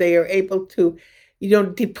splendors that they are able to,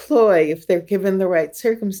 deploy if they're given the right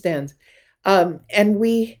circumstance. And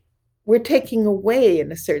we're taking away,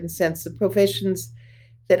 in a certain sense, the professions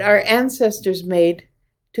that our ancestors made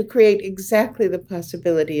to create exactly the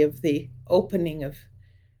possibility of the opening of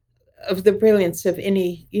the brilliance of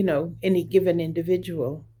any given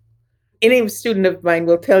individual. Any student of mine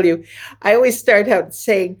will tell you, I always start out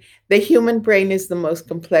saying the human brain is the most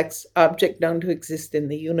complex object known to exist in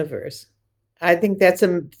the universe. I think that's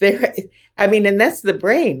and that's the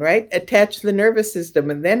brain, right? Attach the nervous system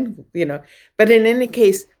and then, but in any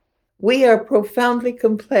case, we are profoundly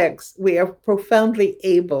complex. We are profoundly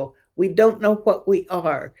able. We don't know what we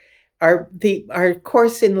are. Our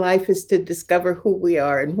course in life is to discover who we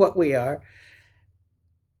are and what we are.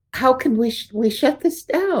 How can we shut this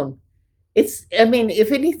down?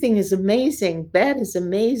 If anything is amazing, that is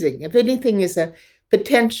amazing. If anything is a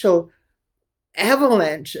potential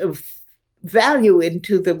avalanche of value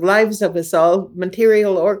into the lives of us all,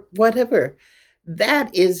 material or whatever, that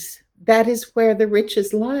is where the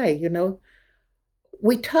riches lie,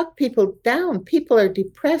 We talk people down. People are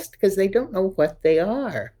depressed because they don't know what they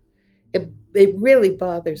are. It really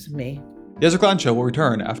bothers me. The Ezra Klein Show will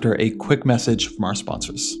return after a quick message from our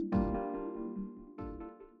sponsors.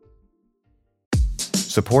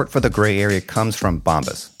 Support for The Gray Area comes from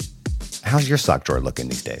Bombas. How's your sock drawer looking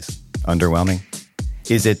these days? Underwhelming?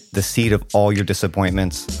 Is it the seat of all your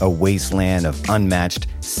disappointments? A wasteland of unmatched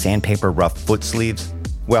sandpaper rough foot sleeves?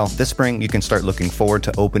 Well, this spring you can start looking forward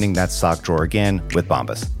to opening that sock drawer again with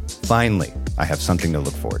Bombas. Finally, I have something to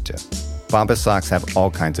look forward to. Bombas socks have all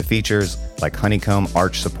kinds of features like honeycomb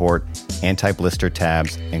arch support, anti-blister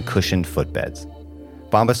tabs, and cushioned footbeds.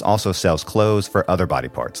 Bombas also sells clothes for other body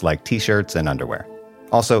parts like t-shirts and underwear.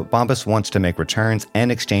 Also, Bombas wants to make returns and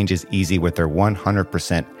exchanges easy with their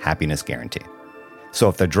 100% happiness guarantee. So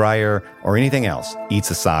if the dryer or anything else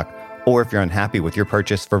eats a sock, or if you're unhappy with your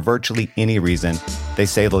purchase for virtually any reason, they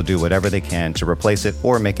say they'll do whatever they can to replace it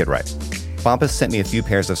or make it right. Bombas sent me a few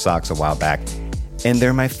pairs of socks a while back, and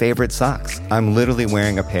they're my favorite socks. I'm literally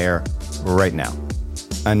wearing a pair right now.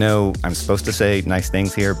 I know I'm supposed to say nice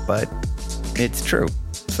things here, but it's true.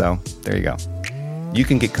 So there you go. You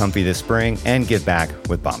can get comfy this spring and give back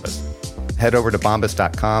with Bombas. Head over to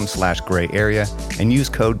bombas.com/grayarea and use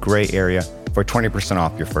code GRAYAREA for 20%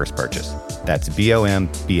 off your first purchase. That's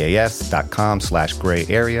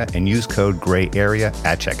bombas.com/grayarea and use code GRAYAREA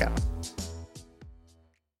at checkout.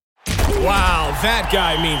 Wow, that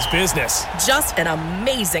guy means business. Just an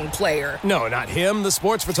amazing player. No, not him, the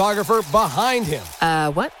sports photographer behind him.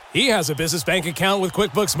 What? He has a business bank account with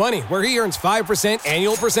QuickBooks Money where he earns 5%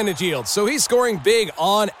 annual percentage yield, so he's scoring big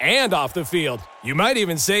on and off the field. You might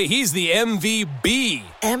even say he's the MVB.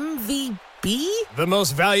 MVP? be? The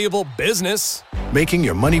most valuable business. Making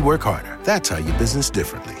your money work harder. That's how you business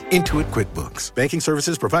differently. Intuit QuickBooks. Banking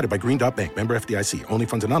services provided by Green Dot Bank. Member FDIC. Only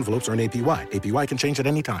funds and envelopes earn APY. APY can change at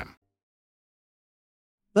any time.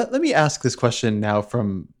 Let me ask this question now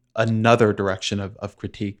from another direction of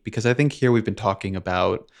critique, because I think here we've been talking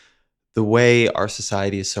about the way our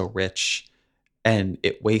society is so rich and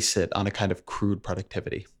it wastes it on a kind of crude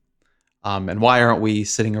productivity. And why aren't we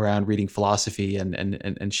sitting around reading philosophy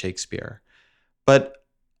and Shakespeare? But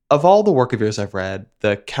of all the work of yours I've read,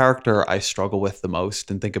 the character I struggle with the most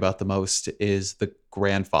and think about the most is the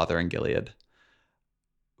grandfather in Gilead,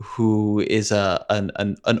 who is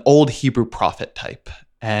an old Hebrew prophet type,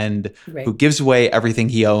 and who gives away everything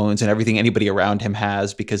he owns and everything anybody around him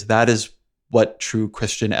has, because that is what true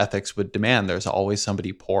Christian ethics would demand. There's always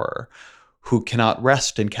somebody poorer, who cannot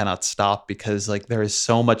rest and cannot stop because there is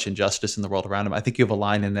so much injustice in the world around him. I think you have a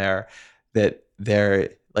line in there that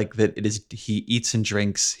he eats and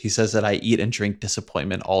drinks. He says that I eat and drink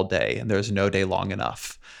disappointment all day, and there's no day long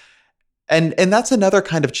enough. And that's another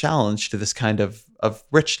kind of challenge to this kind of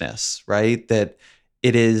richness, right? That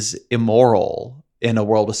it is immoral in a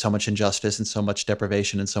world with so much injustice and so much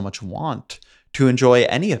deprivation and so much want to enjoy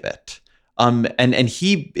any of it. And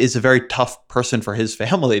he is a very tough person for his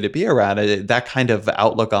family to be around. That kind of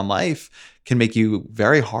outlook on life can make you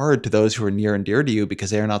very hard to those who are near and dear to you,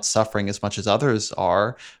 because they are not suffering as much as others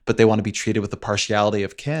are, but they want to be treated with the partiality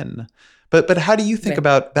of kin. But how do you think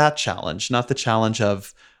about that challenge? Not the challenge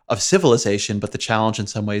of civilization, but the challenge in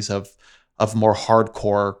some ways of more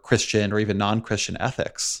hardcore Christian or even non-Christian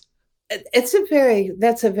ethics. That's a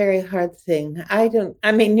very hard thing.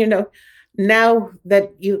 Now that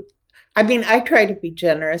I try to be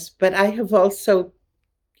generous, but I have also,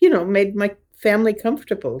 made my family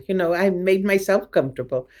comfortable. I made myself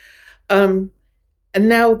comfortable. And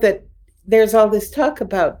now that there's all this talk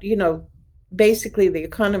about, basically the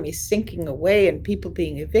economy sinking away and people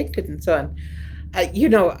being evicted and so on,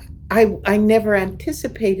 I never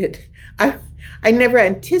anticipated, I never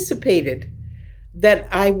anticipated that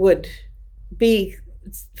I would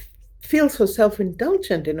feel so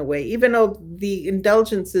self-indulgent in a way, even though the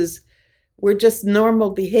indulgences were just normal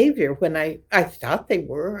behavior when I thought they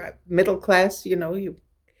were. Middle class, you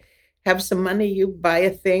have some money, you buy a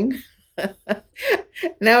thing.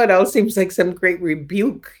 Now it all seems like some great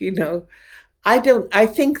rebuke, I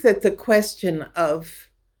think that the question of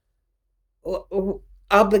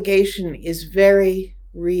obligation is very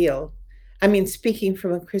real. Speaking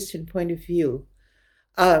from a Christian point of view.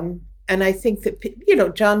 And I think that,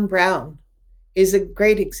 John Brown is a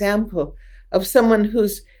great example of someone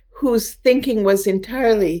whose thinking was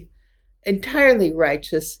entirely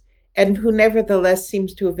righteous, and who nevertheless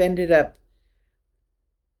seems to have ended up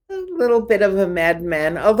a little bit of a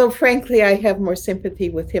madman. Although, frankly, I have more sympathy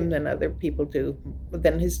with him than other people do,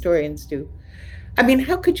 than historians do.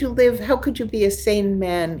 How could you be a sane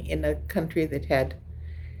man in a country that had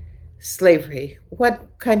slavery? What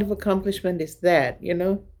kind of accomplishment is that,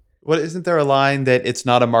 Well, isn't there a line that it's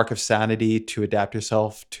not a mark of sanity to adapt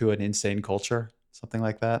yourself to an insane culture? Something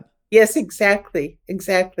like that? Yes, exactly.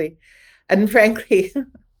 And frankly,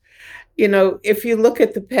 if you look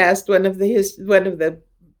at the past, one of the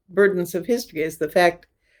burdens of history is the fact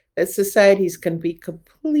that societies can be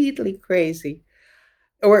completely crazy,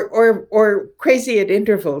 or crazy at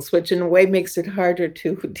intervals, which in a way makes it harder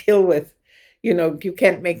to deal with. You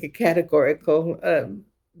can't make a categorical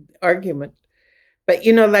argument. But,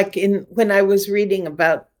 when I was reading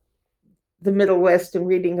about the Middle West and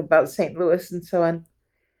reading about St. Louis and so on,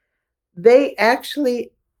 they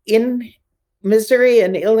actually, in Missouri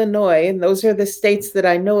and Illinois, and those are the states that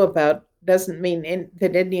I know about, doesn't mean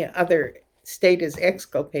that any other state is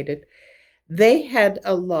exculpated, they had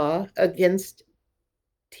a law against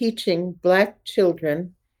teaching Black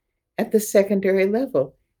children at the secondary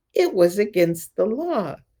level. It was against the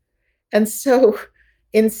law. And so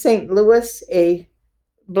in St. Louis, a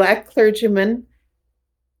Black clergyman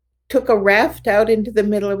took a raft out into the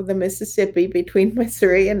middle of the Mississippi between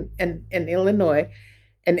Missouri and Illinois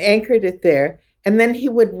and anchored it there. And then he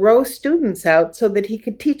would row students out so that he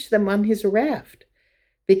could teach them on his raft,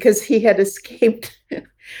 because he had escaped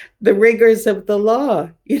the rigors of the law,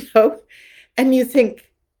 And you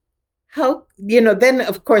think, how, then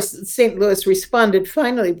of course, St. Louis responded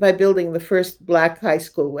finally by building the first Black high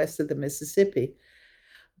school west of the Mississippi,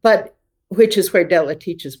 which is where Della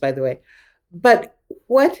teaches, by the way. But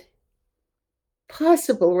what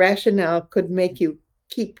possible rationale could make you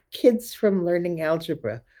keep kids from learning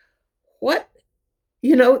algebra? What?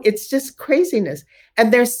 It's just craziness.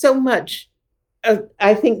 And there's so much.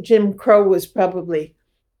 I think Jim Crow was probably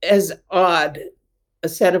as odd a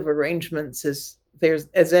set of arrangements as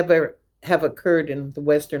ever have occurred in the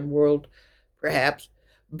Western world, perhaps.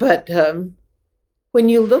 But when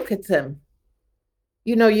you look at them,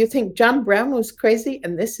 you think John Brown was crazy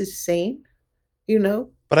and this is sane, you know?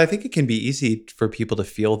 But I think it can be easy for people to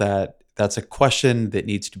feel that that's a question that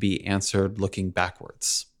needs to be answered looking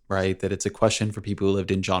backwards, right? That it's a question for people who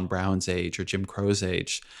lived in John Brown's age or Jim Crow's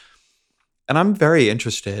age. And I'm very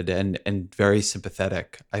interested and very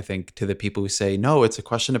sympathetic, I think, to the people who say, no, it's a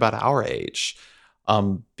question about our age. A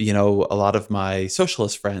lot of my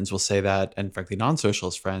socialist friends will say that, and frankly,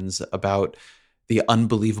 non-socialist friends, about the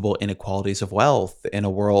unbelievable inequalities of wealth in a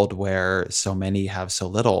world where so many have so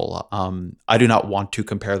little. I do not want to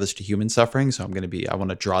compare this to human suffering, so I want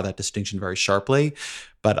to draw that distinction very sharply,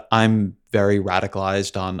 but I'm very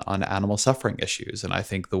radicalized on animal suffering issues. And I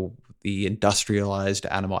think the industrialized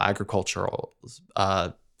animal agricultural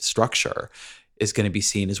structure is going to be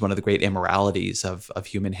seen as one of the great immoralities of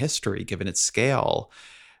human history, given its scale.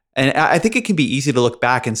 And I think it can be easy to look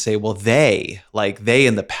back and say, well, they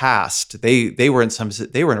in the past, they were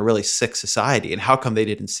in a really sick society, and how come they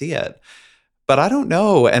didn't see it? But I don't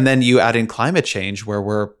know. And then you add in climate change, where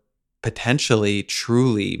we're potentially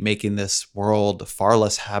truly making this world far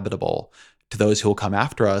less habitable to those who will come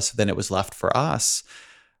after us than it was left for us.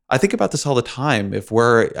 I think about this all the time.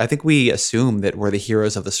 I think we assume that we're the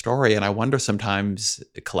heroes of the story, and I wonder sometimes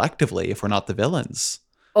collectively if we're not the villains.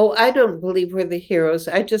 Oh, I don't believe we're the heroes.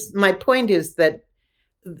 My point is that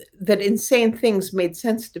insane things made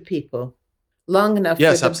sense to people long enough for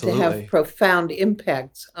them absolutely. to have profound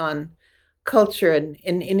impacts on culture and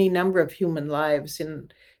in any number of human lives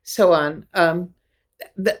and so on.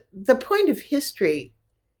 The point of history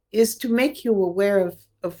is to make you aware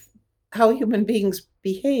of how human beings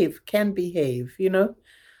can behave,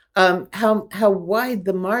 how wide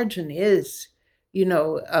the margin is,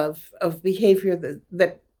 of behavior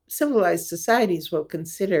that civilized societies will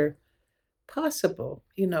consider possible,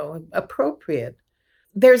 appropriate.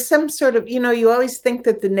 There's some sort of, you always think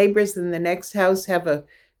that the neighbors in the next house have a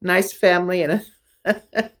nice family and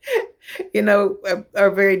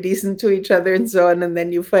are very decent to each other and so on. And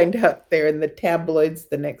then you find out they're in the tabloids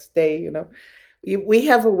the next day, We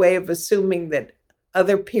have a way of assuming that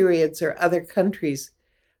other periods or other countries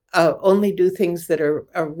only do things that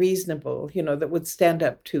are reasonable, that would stand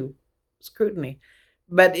up to scrutiny.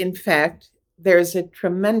 But in fact, there's a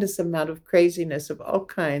tremendous amount of craziness of all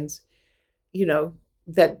kinds,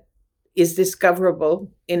 that is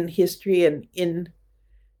discoverable in history and in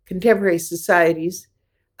contemporary societies.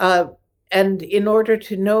 And in order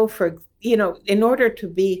to know, in order to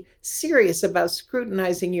be serious about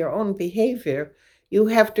scrutinizing your own behavior, you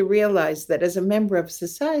have to realize that as a member of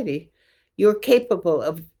society, you're capable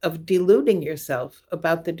of deluding yourself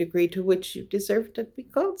about the degree to which you deserve to be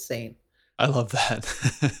called sane. I love that.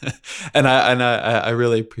 and I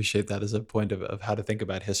really appreciate that as a point of how to think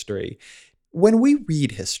about history. When we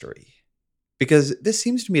read history, because this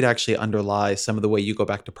seems to me to actually underlie some of the way you go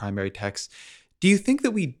back to primary texts, do you think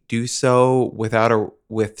that we do so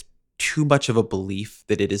with too much of a belief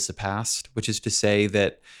that it is the past? Which is to say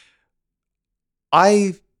that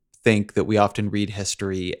I think that we often read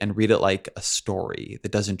history and read it like a story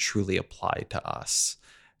that doesn't truly apply to us,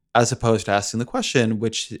 as opposed to asking the question,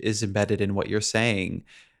 which is embedded in what you're saying,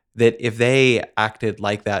 that if they acted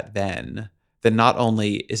like that then not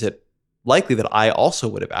only is it likely that I also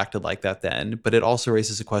would have acted like that then, but it also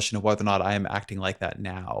raises a question of whether or not I am acting like that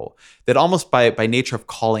now. That almost by nature of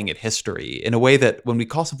calling it history, in a way that when we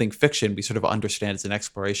call something fiction, we sort of understand it's an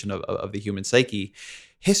exploration of the human psyche.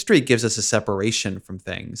 History gives us a separation from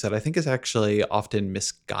things that I think is actually often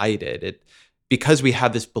misguided. Because we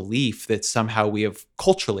have this belief that somehow we have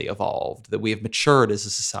culturally evolved, that we have matured as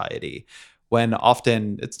a society, when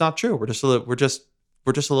often it's not true. We're just a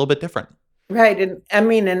little bit different. Right.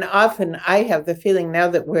 And often I have the feeling now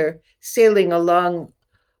that we're sailing along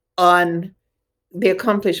on the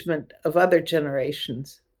accomplishment of other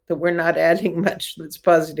generations, that we're not adding much that's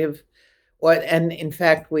positive, and in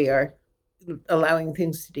fact, we are allowing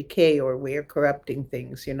things to decay, or we are corrupting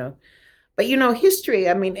things, But, history,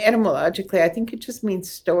 etymologically, I think it just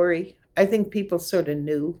means story. I think people sort of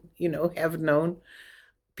knew, have known.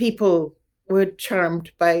 People were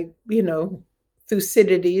charmed by,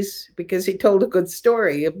 Thucydides because he told a good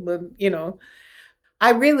story,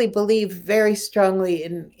 I really believe very strongly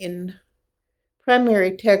in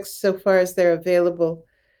primary texts so far as they're available,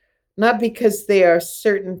 not because they are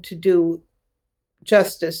certain to do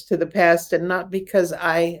justice to the past, and not because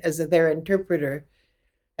I, as their interpreter,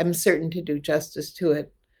 am certain to do justice to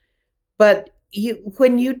it. But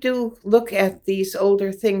when you do look at these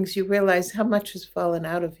older things, you realize how much has fallen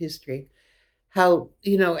out of history, how,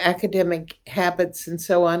 academic habits and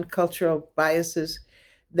so on, cultural biases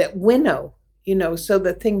that winnow, so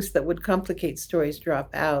the things that would complicate stories drop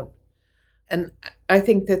out. And I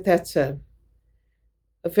think that that's a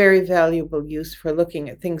very valuable use for looking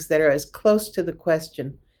at things that are as close to the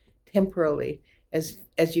question temporally as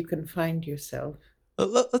you can find yourself.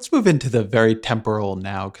 Let's move into the very temporal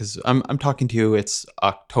now, because I'm talking to you. It's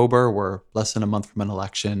October. We're less than a month from an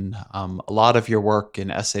election. A lot of your work in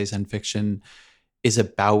essays and fiction is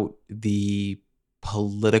about the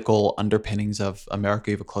political underpinnings of America.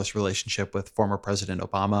 You have a close relationship with former President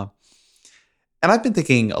Obama. And I've been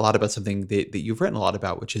thinking a lot about something that you've written a lot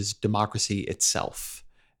about, which is democracy itself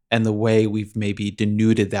and the way we've maybe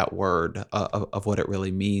denuded that word of what it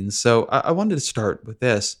really means. So I wanted to start with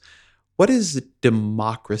this. What does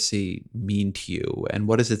democracy mean to you, and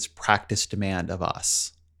what does its practice demand of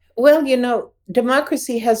us? Well,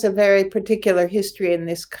 democracy has a very particular history in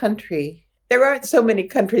this country. There aren't so many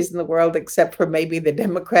countries in the world, except for maybe the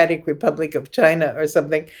Democratic Republic of China or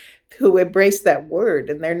something, who embrace that word,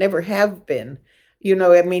 and there never have been.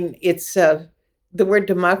 It's the word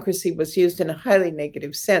democracy was used in a highly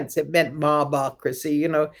negative sense. It meant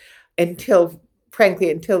mobocracy,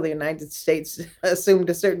 frankly, until the United States assumed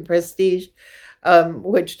a certain prestige,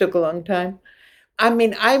 which took a long time.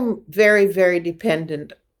 I'm very, very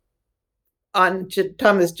dependent on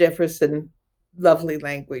Thomas Jefferson, lovely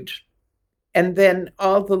language, and then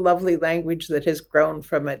all the lovely language that has grown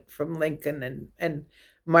from it, from Lincoln and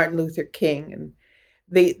Martin Luther King, and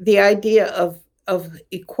the idea of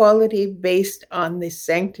equality based on the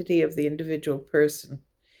sanctity of the individual person.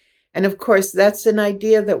 And of course, that's an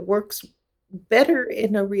idea that works better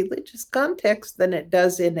in a religious context than it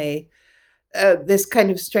does in this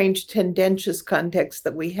kind of strange tendentious context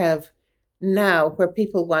that we have now, where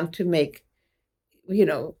people want to make,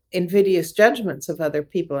 invidious judgments of other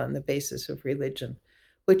people on the basis of religion,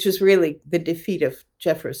 which is really the defeat of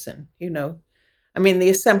Jefferson. The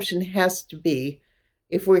assumption has to be,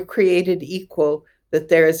 if we're created equal, that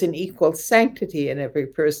there is an equal sanctity in every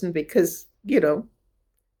person because, in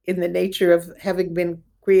the nature of having been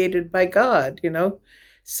created by God.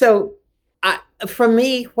 So for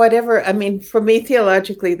me,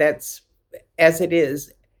 theologically, that's as it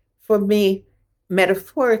is. For me,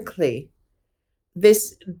 metaphorically,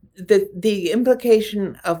 the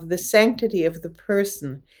implication of the sanctity of the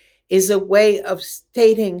person is a way of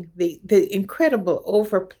stating the incredible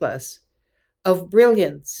overplus of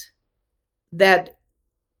brilliance that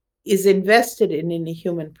is invested in any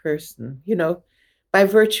human person, by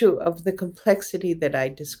virtue of the complexity that I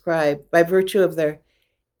described, by virtue of their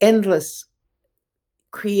endless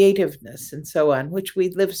creativeness and so on, which we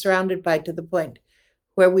live surrounded by to the point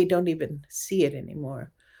where we don't even see it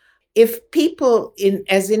anymore. If people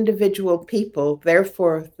as individual people,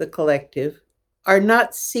 therefore the collective, are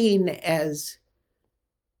not seen as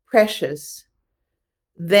precious,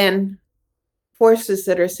 then forces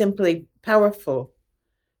that are simply powerful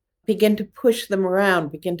begin to push them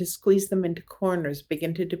around, begin to squeeze them into corners,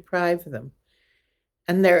 begin to deprive them.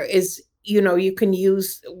 And there is, you can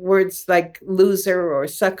use words like loser or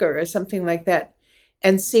sucker or something like that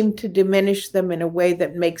and seem to diminish them in a way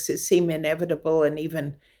that makes it seem inevitable and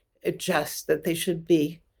even just that they should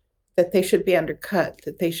be undercut,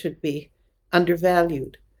 that they should be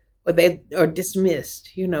undervalued or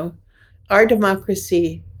dismissed. Our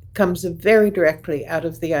democracy comes very directly out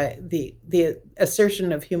of the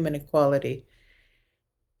assertion of human equality.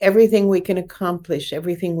 Everything we can accomplish,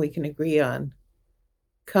 everything we can agree on,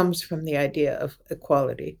 comes from the idea of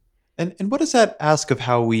equality. And what does that ask of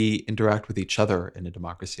how we interact with each other in a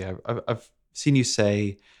democracy? I've seen you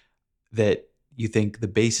say that you think the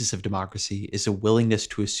basis of democracy is a willingness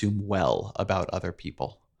to assume well about other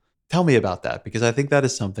people. Tell me about that, because I think that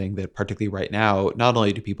is something that particularly right now, not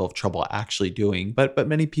only do people have trouble actually doing, but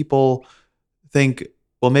many people think,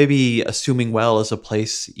 well, maybe assuming well is a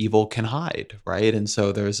place evil can hide, right? And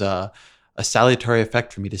so there's a salutary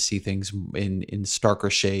effect for me to see things in starker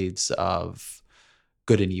shades of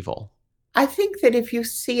good and evil. I think that if you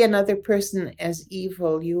see another person as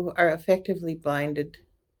evil, you are effectively blinded.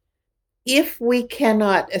 If we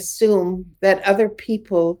cannot assume that other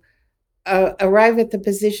people arrive at the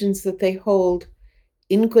positions that they hold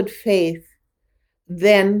in good faith,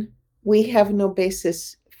 then we have no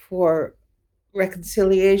basis for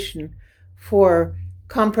reconciliation, for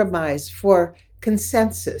compromise, for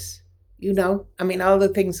consensus, all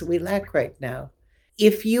the things that we lack right now.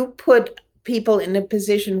 If you put people in a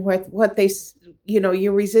position where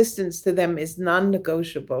your resistance to them is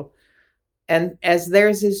non-negotiable, and as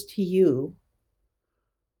theirs is to you,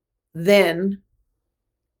 then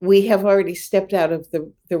we have already stepped out of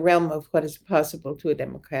the realm of what is possible to a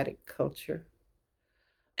democratic culture.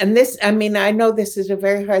 And this, I mean, I know this is a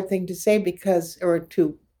very hard thing to say because, or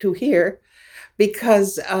to hear,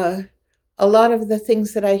 because a lot of the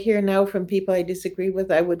things that I hear now from people I disagree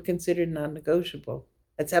with, I would consider non-negotiable.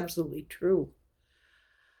 That's absolutely true.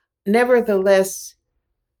 Nevertheless,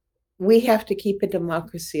 we have to keep a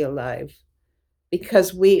democracy alive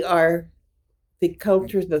because we are the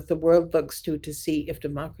culture that the world looks to see if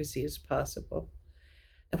democracy is possible.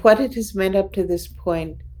 And what it has meant up to this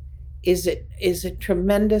point is a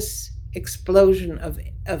tremendous explosion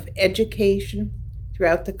of education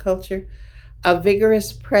throughout the culture, a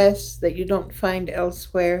vigorous press that you don't find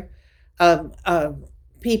elsewhere,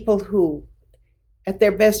 people who at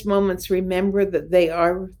their best moments remember that they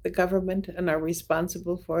are the government and are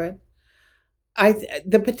responsible for it.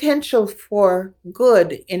 The potential for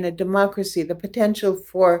good in a democracy, the potential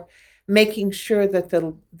for making sure that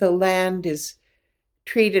the land is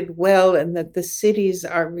treated well and that the cities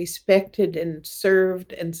are respected and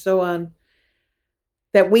served and so on,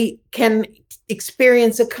 that we can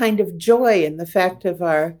experience a kind of joy in the fact of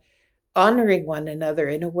our honoring one another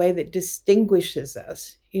in a way that distinguishes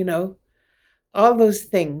us, all those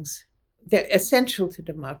things, they're essential to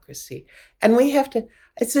democracy. And we have to,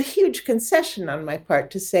 it's a huge concession on my part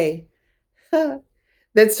to say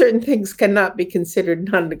that certain things cannot be considered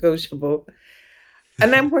non-negotiable.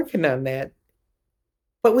 And I'm working on that.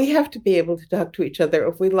 But we have to be able to talk to each other,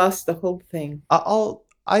 or if we lost the whole thing.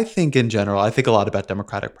 I think in general, I think a lot about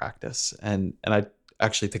democratic practice. And I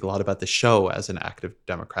actually think a lot about the show as an active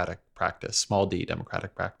democratic practice, small d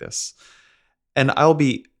democratic practice. And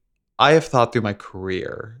I have thought through my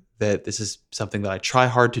career that this is something that I try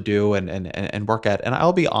hard to do and work at. And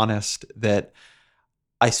I'll be honest that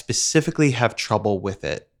I specifically have trouble with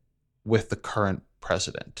it with the current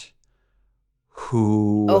president,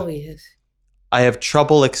 who yes. I have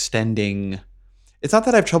trouble extending. It's not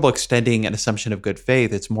that I have trouble extending an assumption of good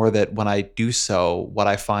faith. It's more that when I do so, what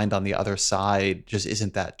I find on the other side just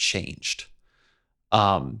isn't that changed.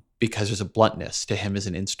 Because there's a bluntness to him as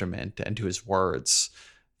an instrument and to his words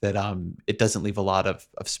that it doesn't leave a lot of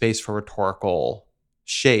space for rhetorical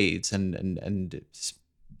shades and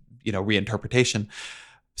reinterpretation.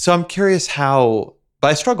 So I'm curious but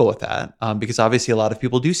I struggle with that because obviously a lot of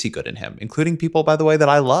people do see good in him, including people, by the way, that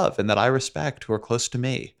I love and that I respect who are close to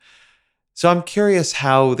me. So I'm curious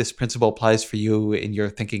how this principle applies for you in your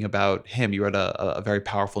thinking about him. You read a very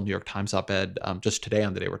powerful New York Times op-ed just today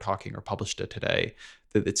on the day we're talking, or published it today,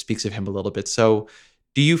 that speaks of him a little bit. So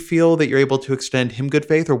do you feel that you're able to extend him good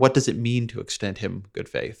faith, or what does it mean to extend him good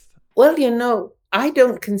faith? Well, I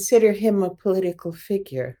don't consider him a political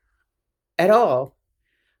figure at all.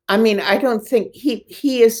 I mean, I don't think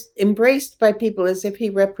he is embraced by people as if he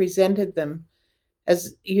represented them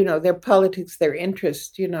as, their politics, their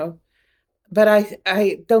interest, But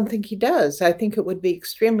I don't think he does. I think it would be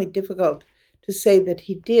extremely difficult to say that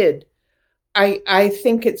he did. I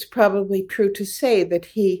think it's probably true to say that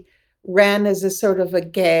he ran as a sort of a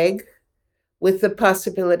gag with the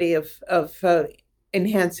possibility of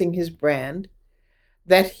enhancing his brand,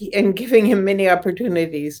 and giving him many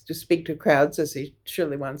opportunities to speak to crowds, as he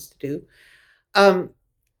surely wants to do.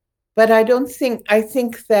 But I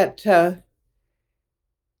think that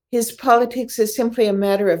his politics is simply a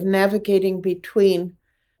matter of navigating between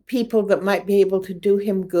people that might be able to do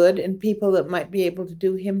him good and people that might be able to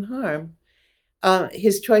do him harm.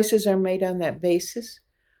 His choices are made on that basis,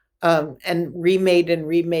 and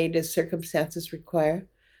remade as circumstances require.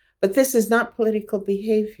 But this is not political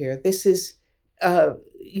behavior. This is, an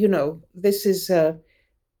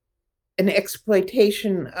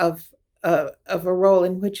exploitation of a role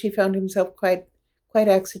in which he found himself quite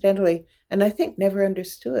accidentally, and I think never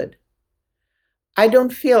understood. I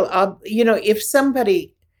don't feel,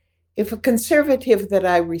 if a conservative that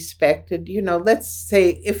I respected, let's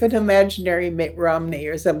say if an imaginary Mitt Romney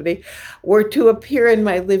or somebody were to appear in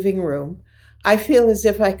my living room, I feel as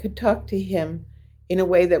if I could talk to him in a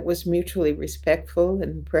way that was mutually respectful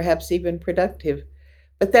and perhaps even productive.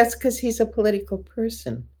 But that's because he's a political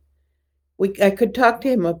person. I could talk to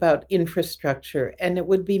him about infrastructure, and it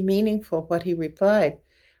would be meaningful what he replied,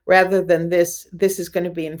 rather than this is going to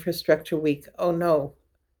be infrastructure week. Oh no,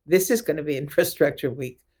 this is going to be infrastructure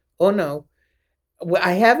week. Oh no,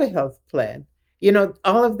 I have a health plan.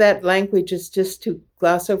 All of that language is just to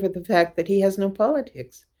gloss over the fact that he has no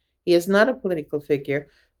politics. He is not a political figure.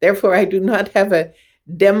 Therefore, I do not have a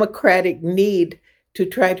democratic need to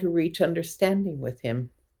try to reach understanding with him.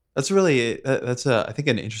 That's really that's I think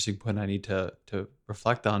an interesting point I need to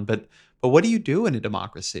reflect on. But what do you do in a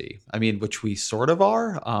democracy? I mean, which we sort of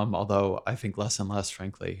are, although I think less and less,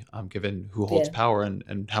 frankly, given who holds Yeah. power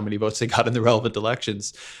and how many votes they got in the relevant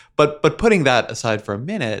elections. But putting that aside for a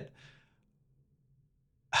minute,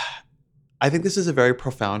 I think this is a very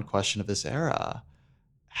profound question of this era.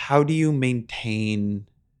 How do you maintain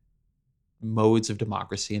modes of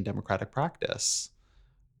democracy and democratic practice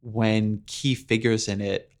when key figures in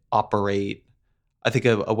it operate? I think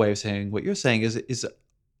a way of saying what you're saying is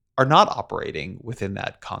are not operating within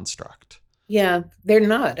that construct. Yeah, they're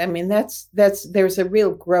not. I mean, there's a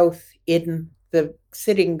real growth in the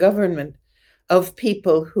sitting government of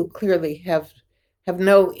people who clearly have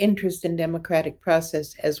no interest in democratic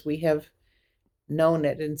process as we have known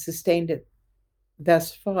it and sustained it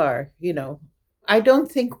thus far, you know. I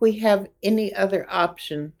don't think we have any other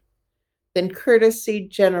option than courtesy,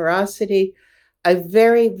 generosity, a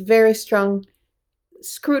very, very strong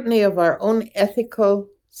scrutiny of our own ethical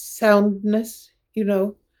soundness, you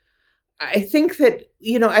know. I think that,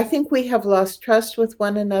 you know, I think we have lost trust with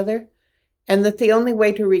one another, and that the only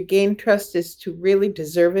way to regain trust is to really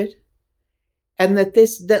deserve it, and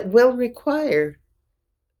that will require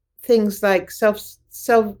things like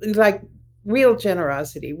like real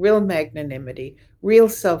generosity, real magnanimity, real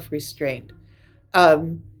self-restraint,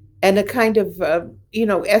 um, and a kind of you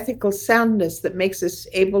know, ethical soundness that makes us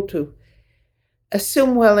able to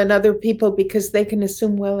assume well in other people because they can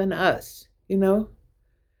assume well in us, you know.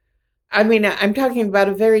 I mean, I'm talking about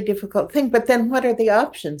a very difficult thing, but then what are the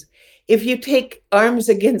options? If you take arms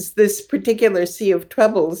against this particular sea of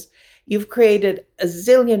troubles, you've created a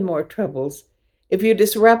zillion more troubles. If you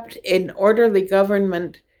disrupt an orderly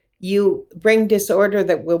government, you bring disorder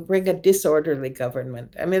that will bring a disorderly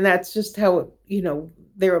government. I mean, that's just how, you know,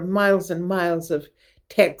 there are miles and miles of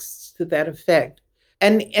texts to that effect.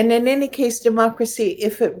 And in any case, democracy,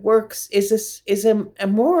 if it works, is a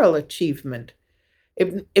moral achievement.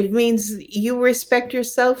 It means you respect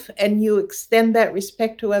yourself and you extend that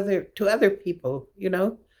respect to other people, you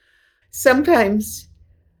know. Sometimes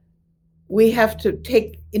we have to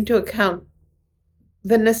take into account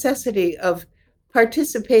the necessity of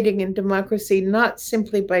participating in democracy not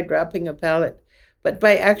simply by dropping a ballot, but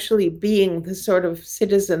by actually being the sort of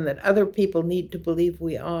citizen that other people need to believe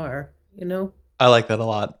we are, you know. I like that a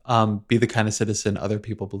lot. Be the kind of citizen other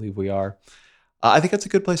people believe we are. I think that's a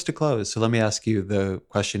good place to close. So let me ask you the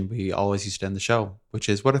question we always used to end the show, which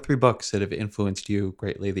is, what are 3 books that have influenced you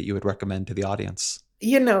greatly that you would recommend to the audience?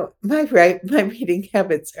 You know, my reading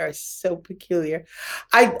habits are so peculiar.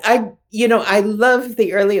 You know, I love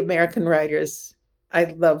the early American writers. I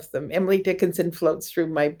love them. Emily Dickinson floats through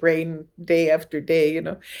my brain day after day, you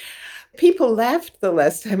know. People laughed the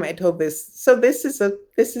last time I told this. So this is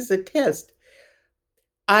a test.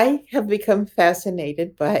 I have become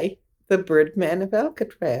fascinated by The Birdman of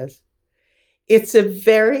Alcatraz. It's a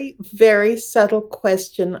very, very subtle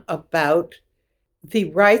question about the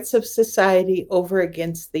rights of society over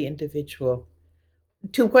against the individual.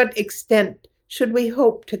 To what extent should we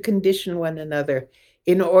hope to condition one another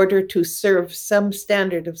in order to serve some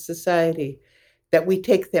standard of society that we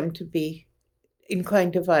take them to be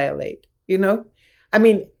inclined to violate? You know, I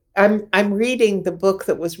mean, I'm reading the book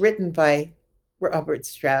that was written by Robert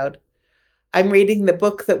Stroud. I'm reading the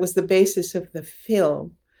book that was the basis of the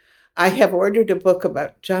film. I have ordered a book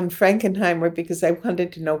about John Frankenheimer because I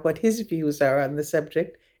wanted to know what his views are on the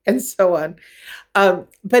subject, and so on. But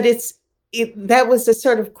that was a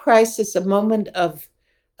sort of crisis, a moment of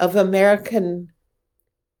American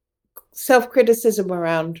self-criticism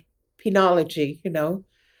around penology, you know,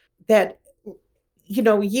 that, you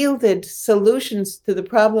know, yielded solutions to the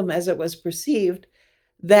problem as it was perceived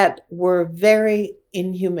that were very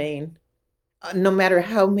inhumane, no matter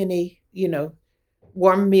how many, you know,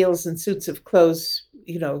 warm meals and suits of clothes,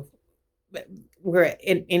 you know, were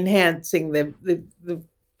enhancing the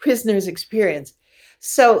prisoner's experience.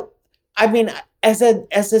 So, I mean, as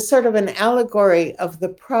a sort of an allegory of the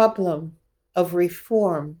problem of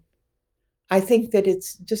reform, I think that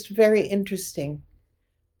it's just very interesting.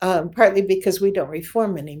 Partly because we don't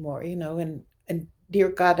reform anymore, you know, and dear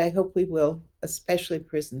God, I hope we will, especially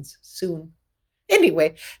prisons soon.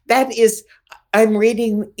 Anyway, I'm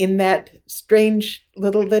reading in that strange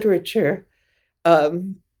little literature.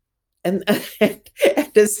 Um, and, and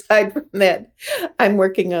aside from that, I'm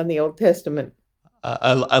working on the Old Testament.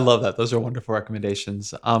 I love that. Those are wonderful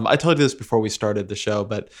recommendations. I told you this before we started the show,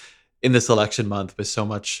 but in this election month, with so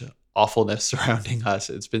much awfulness surrounding us,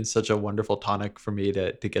 it's been such a wonderful tonic for me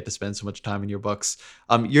to get to spend so much time in your books.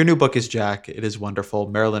 Your new book is Jack. It is wonderful.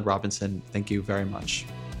 Marilynne Robinson, thank you very much.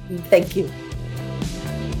 Thank you.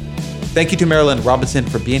 Thank you to Marilyn Robinson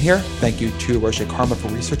for being here. Thank you to Roche Karma for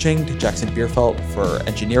researching, to Jackson Bierfeld for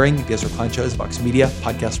engineering. The Ezra Klein Show is Vox Media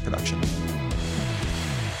podcast production.